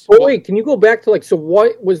mutants. Oh wait, can you go back to like, so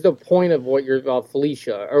what was the point of what you're about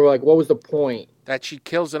Felicia? Or like what was the point? That she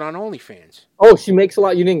kills it on OnlyFans. Oh, she makes a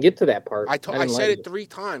lot. You didn't get to that part. I said it 3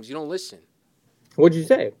 times. You don't listen. What'd you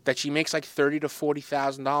say? That she makes like $30,000 to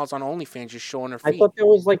 $40,000 on OnlyFans just showing her I feet. thought that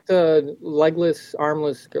was like the legless,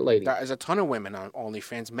 armless lady. There's a ton of women on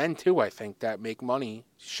OnlyFans, men too, I think, that make money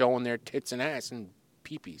showing their tits and ass and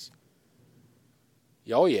peepees.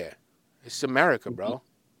 Oh yeah, it's America, bro.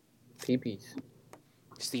 Peepees.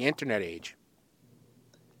 It's the internet age.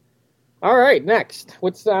 All right, next.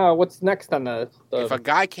 What's next on the? If a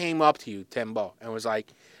guy came up to you, Timbo, and was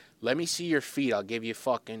like, "Let me see your feet. I'll give you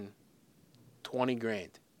fucking $20,000."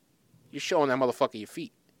 You're showing that motherfucker your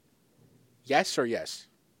feet. Yes or yes?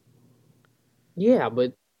 Yeah,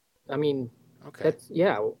 but I mean, Okay. that's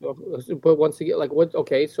yeah. But once again, like what?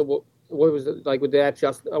 Okay, so what was it like? Would that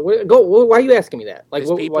just why are you asking me that? Like,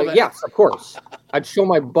 yes, of course. I'd show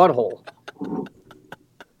my butthole.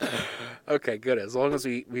 Okay, good. As long as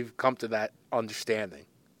we've come to that understanding.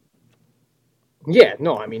 Yeah,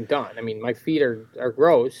 no, I mean, done. I mean, my feet are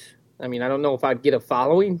gross. I mean, I don't know if I'd get a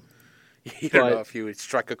following. You don't know if you would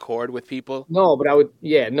strike a chord with people? No, but I would.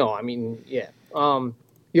 Yeah, no, I mean, yeah.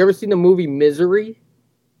 You ever seen the movie Misery?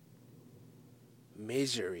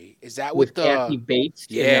 Misery? Is that with the Kathy Bates?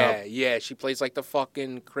 Yeah, yeah. She plays like the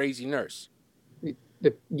fucking crazy nurse.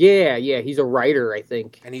 Yeah. He's a writer, I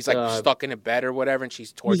think. And he's like stuck in a bed or whatever, and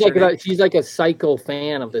she's torturing him. She's like a psycho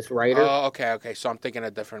fan of this writer. Oh, okay. So I'm thinking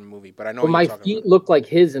a different movie, but I know. But my feet look like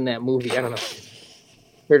his in that movie. I don't know.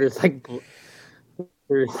 They're just like.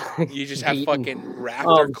 You just have fucking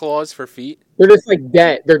raptor claws for feet. They're just like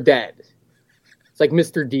dead. They're dead. It's like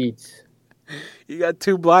Mr. Deeds. You got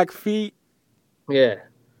 2 black feet. Yeah.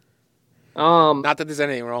 Not that there's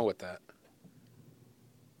anything wrong with that.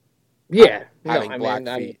 Yeah. Having black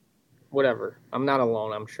feet. Whatever. I'm not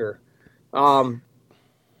alone, I'm sure. What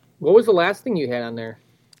was the last thing you had on there?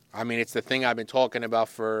 I mean, it's the thing I've been talking about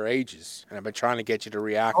for ages, and I've been trying to get you to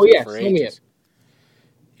react to for ages. Me it.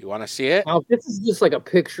 You want to see it? Now, if this is just like a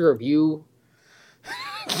picture of you,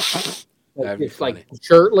 that'd be funny. Like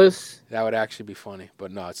shirtless. That would actually be funny,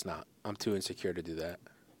 but no, it's not. I'm too insecure to do that.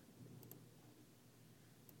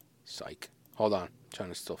 Psych. Hold on. I'm trying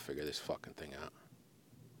to still figure this fucking thing out.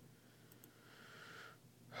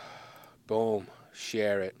 Boom.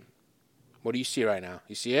 Share it. What do you see right now?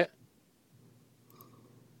 You see it?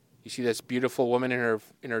 You see this beautiful woman in her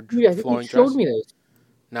flowing dress? You showed me this.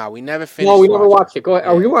 No, we never finished. No, we never watched it. Go ahead.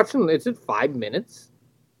 Yeah. Are we watching? Is it 5 minutes?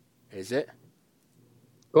 Is it?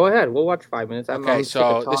 Go ahead. We'll watch 5 minutes. Okay,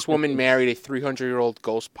 so this woman married a 300-year-old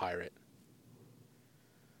ghost pirate.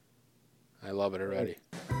 I love it already.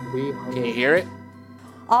 Can you hear it?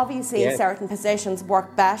 Obviously, certain positions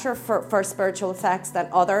work better for spiritual effects than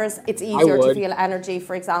others. It's easier to feel energy,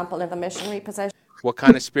 for example, in the missionary position. What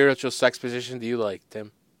kind of spiritual sex position do you like,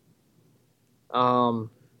 Tim?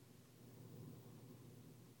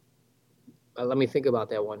 Let me think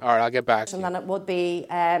about that one. All right, I'll get back to you. And then it would be,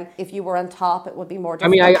 if you were on top, it would be more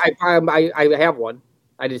difficult. I mean, I have one.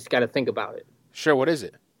 I just got to think about it. Sure, what is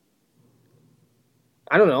it?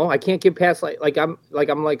 I don't know. I can't get past I'm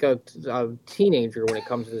like a teenager when it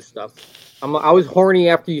comes to this stuff. I was horny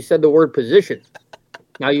after you said the word position.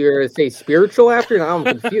 Now you're going to say spiritual after? Now I'm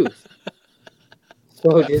confused.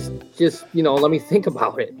 So just let me think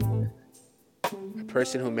about it. A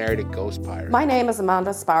person who married a ghost pirate. My name is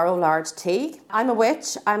Amanda Sparrow Large Teague. I'm a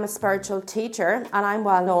witch, I'm a spiritual teacher, and I'm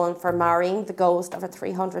well known for marrying the ghost of a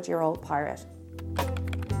 300-year-old pirate.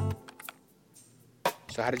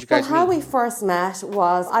 So how did you guys meet? How we first met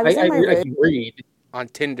was I was in my room. I can read. On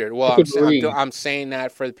Tinder. Well, I'm saying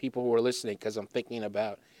that for the people who are listening because I'm thinking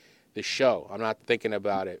about the show. I'm not thinking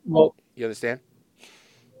about it. Well, you understand?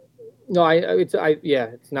 No,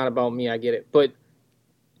 it's not about me. I get it, but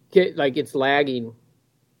it's lagging.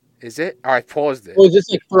 Is it? All right, paused it. Oh, is this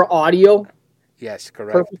like for audio? Yes,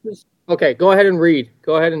 correct. Purposes? Okay, go ahead and read.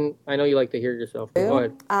 Go ahead, and I know you like to hear yourself. Go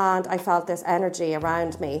ahead. And I felt this energy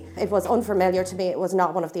around me. It was unfamiliar to me. It was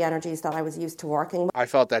not one of the energies that I was used to working with. I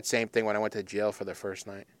felt that same thing when I went to jail for the first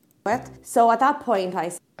night. So at that point,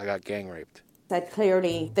 I got gang raped. Said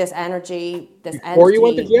clearly, this energy, Before you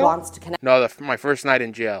went to jail? Wants to connect. No, my first night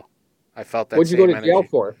in jail, I felt that. What'd you go to jail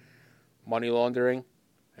for? Money laundering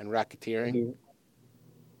and racketeering.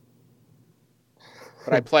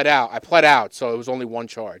 But I pled out, so it was only one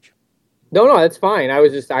charge. No, that's fine.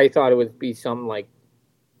 I thought it would be something like,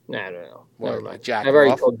 I don't know. Never mind. I've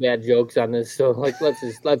already told bad jokes on this, so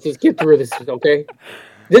let's just get through this, okay?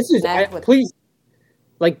 This is please.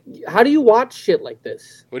 How do you watch shit like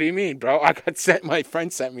this? What do you mean, bro? My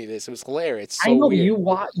friend sent me this. It was hilarious. So I know weird. you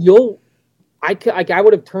watch. I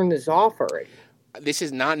would have turned this off already. This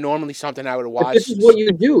is not normally something I would watch. But this is what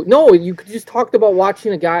you do. No, you just talked about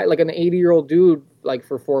watching a guy, like an 80-year-old dude, like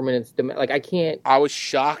for 4 minutes. Like I can't. I was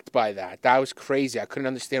shocked by that. That was crazy. I couldn't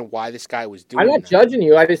understand why this guy was doing I'm not that. judging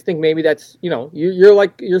you. I just think maybe that's,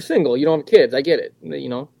 you're single. You don't have kids. I get it.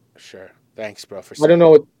 Sure. Thanks, bro. I don't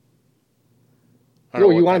know what.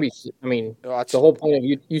 Well, you want to be. I mean, the whole point of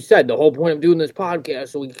you said the whole point of doing this podcast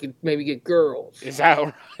so we could maybe get girls. Is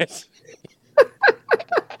that right?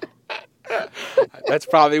 That's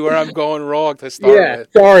probably where I'm going wrong to start with.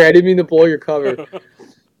 Sorry, I didn't mean to blow your cover.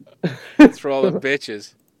 It's for all the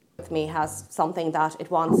bitches. With me has something that it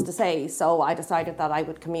wants to say, so I decided that I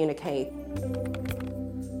would communicate.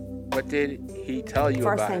 What did he tell you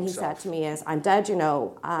First about thing himself? he said to me is, "I'm dead, you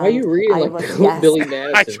know." Why are you reading Billy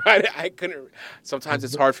Madison? I couldn't. Sometimes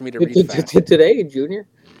it's hard for me to read fast. Today, Junior.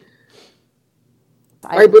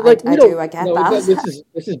 I get that.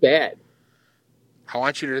 This is bad. I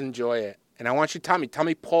want you to enjoy it. And I want you to tell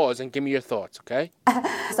me pause and give me your thoughts, okay?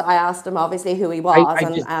 So I asked him obviously who he was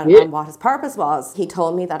and what his purpose was. He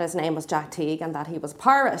told me that his name was Jack Teague and that he was a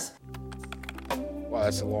pirate. Well,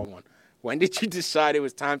 that's a long one. When did you decide it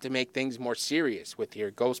was time to make things more serious with your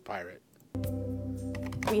ghost pirate?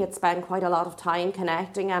 We had spent quite a lot of time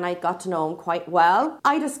connecting and I got to know him quite well.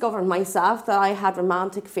 I discovered myself that I had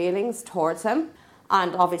romantic feelings towards him.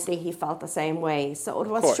 And obviously he felt the same way. So it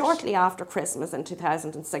was shortly after Christmas in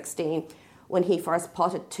 2016 when he first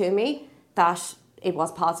put it to me that it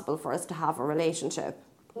was possible for us to have a relationship.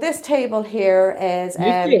 This table here is... you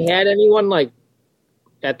had anyone, like,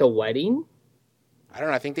 at the wedding? I don't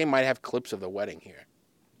know. I think they might have clips of the wedding here.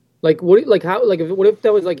 Like, what if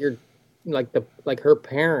that was, like, her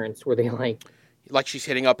parents? Were they, like... Like she's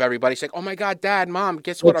hitting up everybody. She's like, "Oh my God, Dad, Mom,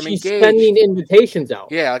 guess what? I'm engaged." She's sending invitations out.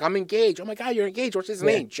 Yeah, like I'm engaged. Oh my God, you're engaged. What's his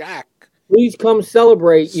name? Jack. Please come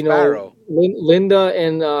celebrate. Sparrow. Linda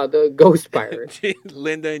and the Ghost Pirate.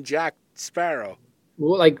 Linda and Jack Sparrow.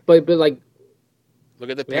 Well, but like. Look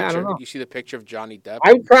at the picture. I don't know. You see the picture of Johnny Depp?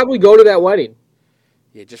 I would probably go to that wedding.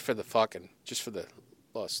 Yeah, just for the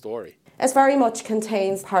story. It very much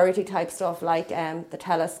contains parody type stuff like the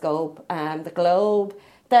telescope, the globe.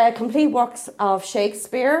 The complete works of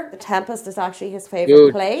Shakespeare. The Tempest is actually his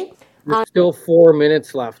favourite play. There's still 4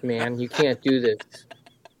 minutes left, man. You can't do this.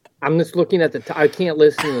 I'm just looking at I can't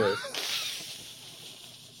listen to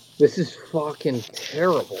this. This is fucking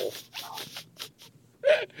terrible.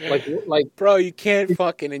 Like, bro, you can't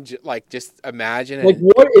fucking just imagine it. Like,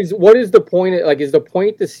 what is the point? Like, is the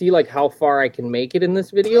point to see like how far I can make it in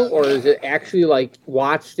this video, or is it actually like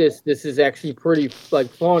watch this? This is actually pretty like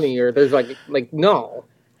funny, or there's like no.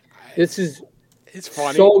 It's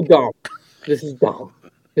funny. So dumb. This is dumb.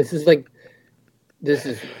 This is.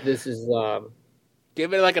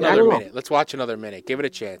 Give it like another minute. Let's watch another minute. Give it a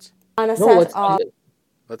chance. Let's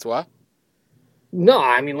what? No,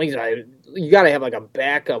 I mean, Lisa, you got to have like a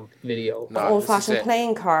backup video. No, old-fashioned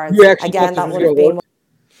playing cards. Again, that would have been.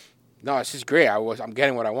 No, this is great. I'm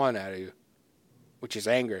getting what I want out of you, which is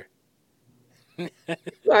anger.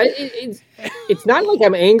 It's not like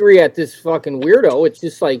I'm angry at this fucking weirdo. It's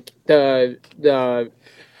just like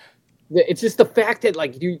it's just the fact that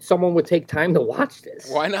like someone would take time to watch this.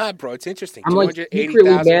 Why not, bro? It's interesting. I'm like secretly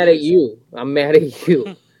mad at you. I'm mad at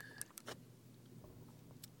you.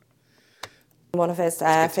 One of his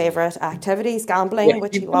favorite activities, gambling,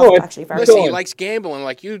 which he loves actually very much. Listen, he likes gambling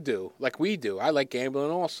like you do, like we do. I like gambling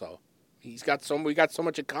also. We got so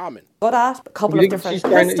much in common. Good at a couple of different.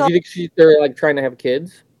 Do you think they're like trying to have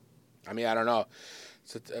kids? I mean, I don't know.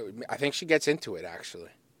 So I think she gets into it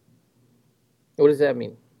actually. What does that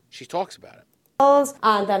mean? She talks about it.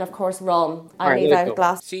 And then of course rum. I leave out a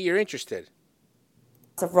glass. See, you're interested.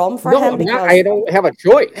 Of rum for him because I don't have a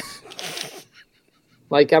choice.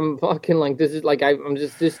 Like I'm fucking like this is like I'm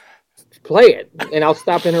just play it and I'll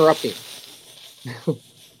stop interrupting.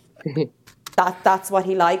 That's what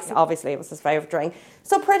he likes. Obviously, it was his favourite drink.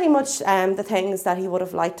 So pretty much the things that he would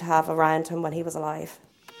have liked to have around him when he was alive.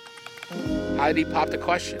 How did he pop the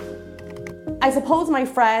question? I suppose my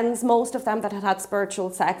friends, most of them that had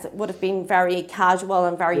spiritual sex, it would have been very casual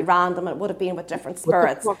and very random. It would have been with different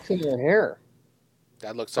spirits. What the fuck's in your hair?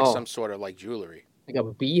 That looks like some sort of like jewelry. Like a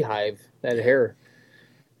beehive, that hair.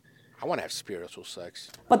 I want to have spiritual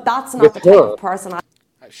sex. But that's not the type of person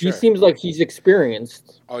He seems like he's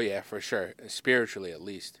experienced. Oh yeah, for sure. Spiritually at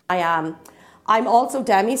least. I am. I'm also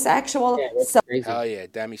demisexual. Oh yeah,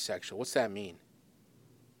 demisexual. What's that mean?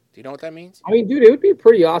 Do you know what that means? I mean, dude, it would be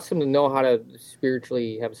pretty awesome to know how to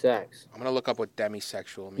spiritually have sex. I'm gonna look up what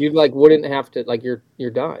demisexual means. You wouldn't have to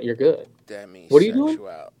you're done. You're good. Demisexual. What are you doing?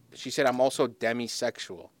 She said I'm also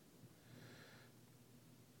demisexual.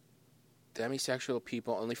 Demisexual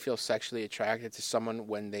people only feel sexually attracted to someone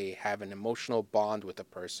when they have an emotional bond with a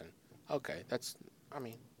person. Okay,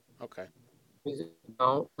 okay.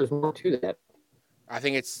 No, there's more to that. I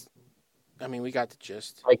think it's. I mean, we got the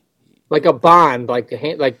gist. Like a bond, like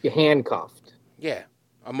handcuffed. Yeah,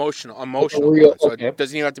 emotional real, bond. So okay. it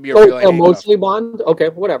doesn't even have to be a real handcuff. Emotionally bond. Okay,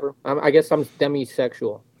 whatever. I guess I'm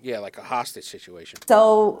demisexual. Yeah, like a hostage situation.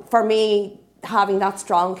 So for me, having that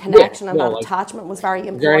strong connection and that attachment was very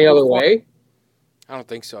important. Is there any other way? I don't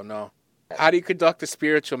think so. No. How do you conduct a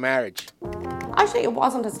spiritual marriage? Actually, it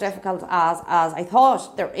wasn't as difficult as I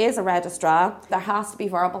thought. There is a registrar. There has to be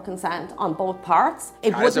verbal consent on both parts.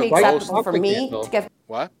 It would be acceptable for me to give.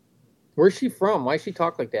 What? Where's she from? Why does she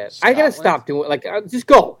talk like that? Scotland? I gotta stop doing it. Like, just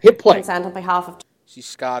go, hit play. Consent on behalf of. She's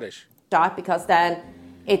Scottish. Jack, because then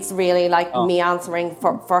it's really like me answering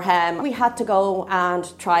for him. We had to go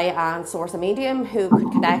and try and source a medium who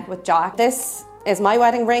could connect with Jack. This is my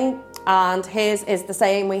wedding ring, and his is the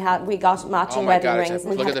same. We got matching wedding rings.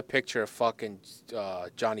 Look at the picture of fucking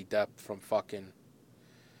Johnny Depp from fucking.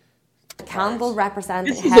 The candle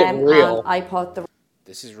representing him, and I put the.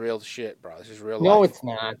 This is real shit, bro. This is real life. No, it's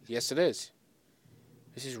not. Yes, it is.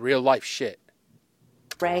 This is real life shit.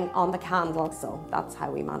 Ring on the candle, so that's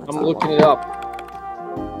how we managed. I'm looking it up.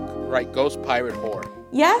 Right, ghost pirate whore.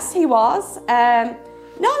 Yes, he was.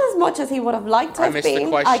 Not as much as he would have liked to have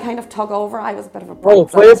been. I kind of took over. I was a bit of a bro.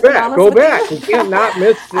 Play it back. Go back. We can't not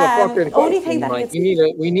miss the fucking only thing that like,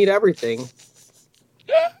 we need everything.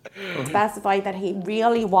 Specified that he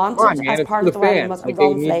really wanted as part of the wedding was a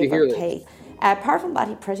rum flavored cake. Apart from that,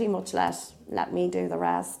 he pretty much let me do the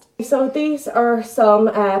rest. So these are some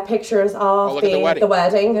pictures of the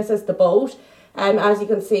wedding. This is the boat. As you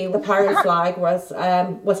can see, the pirate flag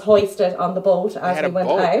was hoisted on the boat as we went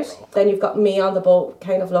out. Bro. Then you've got me on the boat,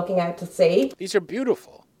 kind of looking out to sea. These are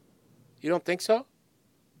beautiful. You don't think so?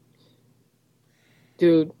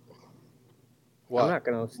 Dude. What?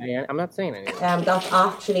 I'm not saying anything. That's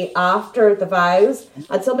actually after the vows,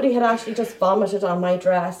 and somebody had actually just vomited on my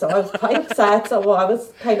dress, so I was quite upset. So I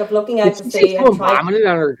was kind of looking out to sea. Someone vomited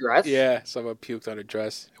on her dress? Yeah, someone puked on her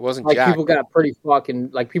dress. It wasn't like Jack. People got pretty fucking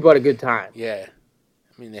people had a good time. Yeah,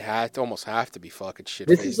 I mean they almost have to be fucking shit.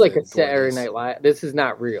 This is like a Saturday Night Live. This is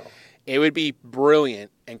not real. It would be brilliant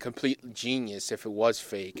and complete genius if it was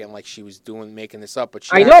fake and like she was making this up. But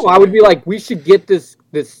I know I would be like, we should get this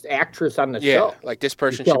actress on the show. Yeah, like this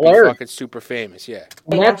person should be fucking super famous. Yeah,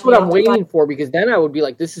 and that's what I'm waiting for because then I would be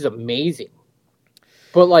like, this is amazing.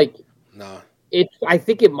 But like, no, I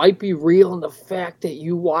think it might be real in the fact that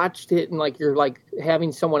you watched it and like you're like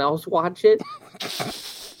having someone else watch it.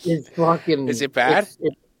 Is fucking. Is it bad?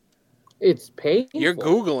 It's painful. You're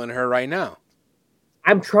Googling her right now.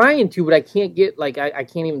 I'm trying to, but I can't get I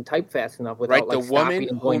can't even type fast enough without the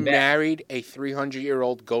woman who married a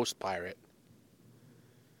 300-year-old ghost pirate.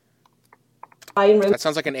 That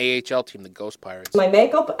sounds like an AHL team, the Ghost Pirates. My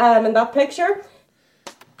makeup in that picture.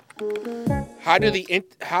 How do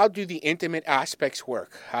the intimate aspects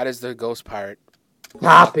work? How does the ghost pirate?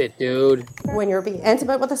 Stop it, dude. When you're being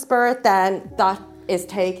intimate with a spirit, then that is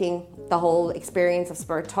taking the whole experience of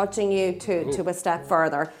spirit touching you to a step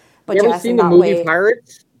further. But you ever seen the movie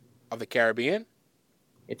Pirates of the Caribbean?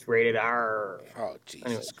 It's rated R. Oh,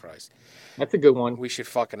 Jesus Christ. That's a good one. We should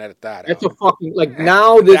fucking edit that That's out. A fucking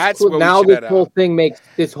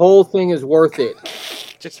this whole thing is worth it.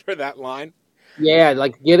 Just for that line? Yeah,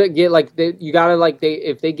 like you gotta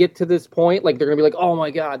if they get to this point, like they're gonna be like, oh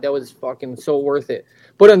my god, that was fucking so worth it.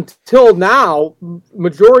 But until now,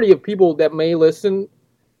 majority of people that may listen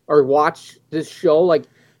or watch this show, like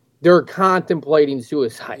they're contemplating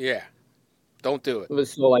suicide. Yeah. Don't do it.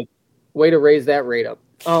 So like, way to raise that rate up.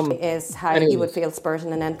 Is how you would feel spirit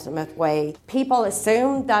in an intimate way. People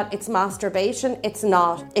assume that it's masturbation. It's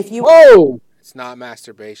not. If you it's not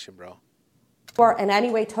masturbation, bro. Or in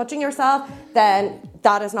any way touching yourself, then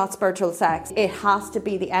that is not spiritual sex. It has to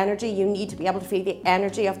be the energy. You need to be able to feel the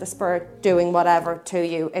energy of the spirit doing whatever to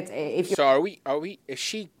you. So are we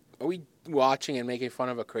watching and making fun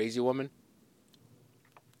of a crazy woman?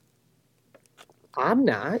 I'm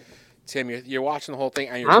not. Tim, you're watching the whole thing,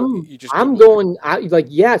 and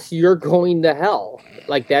yes, you're going to hell.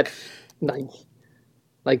 Like that's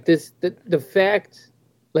like this. The fact,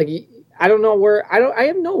 like I don't know where I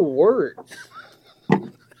have no words.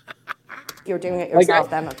 You're doing it yourself,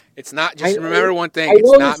 then. It's not. Just remember one thing.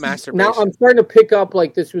 It's not masturbation. Now I'm starting to pick up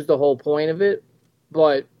like this was the whole point of it,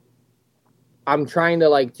 but I'm trying to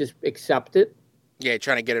like just accept it. Yeah,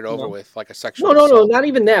 trying to get it over with, like a sexual No, not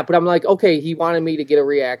even that. But I'm like, okay, he wanted me to get a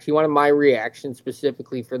reaction. He wanted my reaction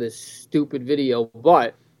specifically for this stupid video.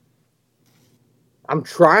 But I'm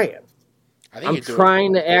trying. I'm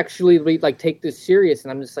trying to actually like take this serious,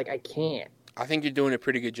 and I'm just like, I can't. I think you're doing a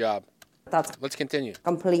pretty good job. Let's continue.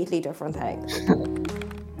 Completely different thing.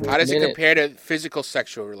 How does it compare to physical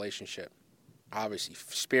sexual relationship? Obviously,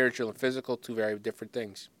 spiritual and physical, two very different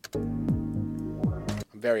things. I'm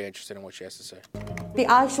very interested in what she has to say. The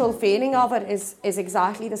actual feeling of it is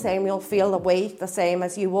exactly the same. You'll feel the weight the same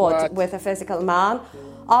as you would with a physical man.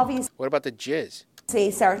 Obviously, what about the jizz?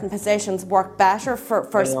 Certain positions work better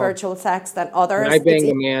for spiritual sex than others. When I banged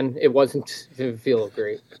a man, it didn't feel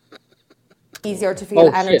great. Easier to feel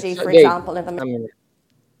energy, for example. In the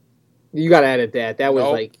you got to edit that. That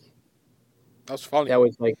was that was funny. That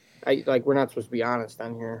was we're not supposed to be honest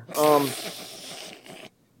on here.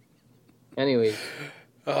 Anyways.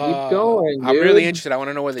 Keep going, dude. I'm really interested. I want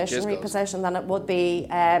to know where the jizz goes. Position than it would be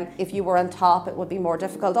if you were on top. It would be more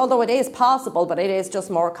difficult, although it is possible, but it is just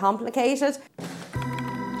more complicated.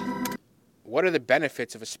 What are the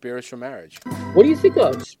benefits of a spiritual marriage? What do you think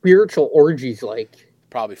of spiritual orgies like?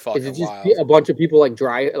 Probably fucking wild. Is it just a bunch of people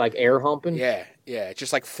air humping? Yeah. It's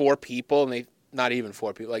just like 4 people, and not even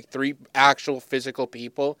 4 people, like 3 actual physical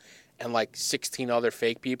people, and like 16 other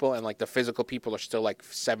fake people, and like the physical people are still like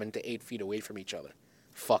 7 to 8 feet away from each other.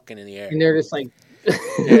 Fucking in the air. And they're just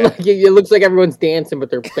it looks like everyone's dancing, but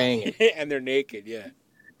they're banging. And they're naked,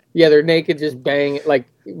 Yeah, they're naked, just banging.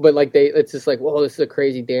 It's just like, whoa, this is a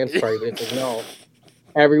crazy dance party. But it's like, no.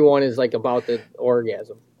 Everyone is about the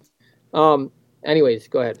orgasm. Anyways,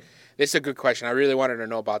 go ahead. This is a good question. I really wanted to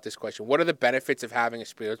know about this question. What are the benefits of having a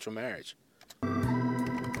spiritual marriage?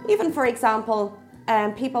 Even, for example,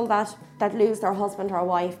 people that lose their husband or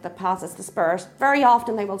wife that passes the spirit, very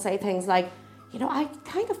often they will say things like, I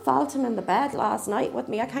kind of felt him in the bed last night with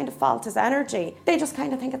me. I kind of felt his energy. They just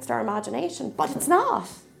kind of think it's their imagination, but it's not.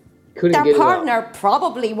 Their partner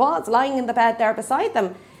probably was lying in the bed there beside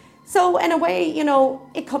them. So in a way,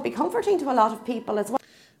 it could be comforting to a lot of people as well.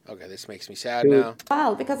 Okay, this makes me sad now.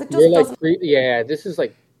 Well, because it just doesn't... this is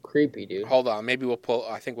creepy, dude. Hold on, maybe we'll pull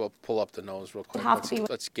up the nose real quick.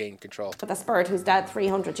 Let's gain control. With a spirit who's dead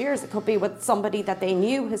 300 years, it could be with somebody that they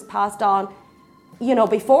knew has passed on,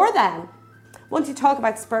 before then. Once you talk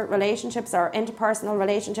about spirit relationships or interpersonal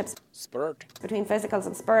relationships between physicals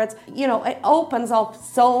and spirits, it opens up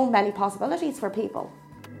so many possibilities for people.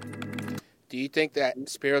 Do you think that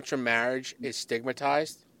spiritual marriage is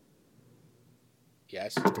stigmatized?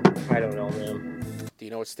 Yes. I don't know, man. Do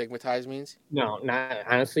you know what stigmatized means? No, not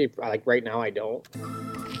honestly. Right now, I don't.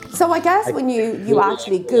 So I guess when you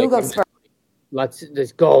actually Google spirit. Let's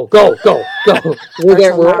just go. We're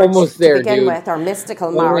there. We're almost there, to begin with, or mystical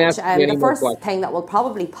marriage. And the first thing that will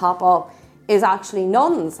probably pop up is actually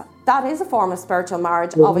nuns. That is a form of spiritual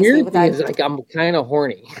marriage. The obviously, weird thing is, I'm kind of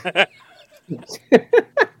horny.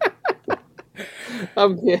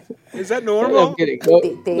 I'm kidding. Is that normal? I'm kidding.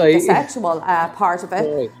 The sexual part of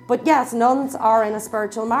it. Right. But yes, nuns are in a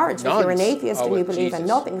spiritual marriage. Nuns? If you're an atheist and you believe in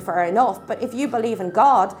nothing, fair enough. But if you believe in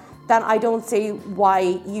God, then I don't see why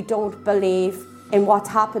you don't believe in what's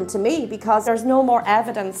happened to me, because there's no more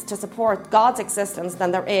evidence to support God's existence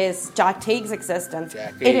than there is Jack Teague's existence.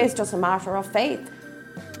 It is just a matter of faith.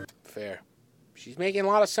 Fair. She's making a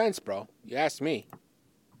lot of sense, bro. You asked me.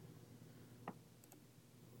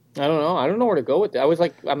 I don't know. I don't know where to go with that.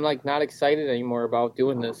 I'm not excited anymore about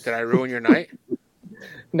doing this. Did I ruin your night?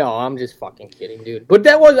 No, I'm just fucking kidding, dude. But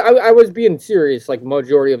I was being serious,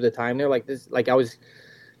 majority of the time. They're like this, I was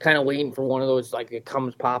kind of waiting for one of those, it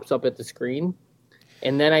pops up at the screen.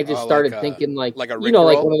 And then I just started thinking like a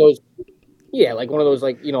Rickroll? One of those, one of those,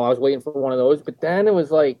 I was waiting for one of those. But then it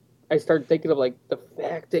was I started thinking of the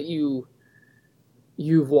fact that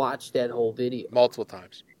you've watched that whole video multiple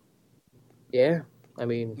times. Yeah, I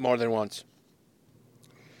mean more than once.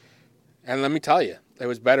 And let me tell you, it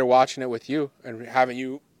was better watching it with you and having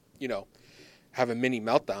you, have a mini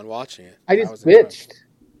meltdown watching it. I just bitched.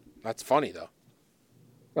 That's funny though.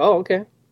 Oh, okay.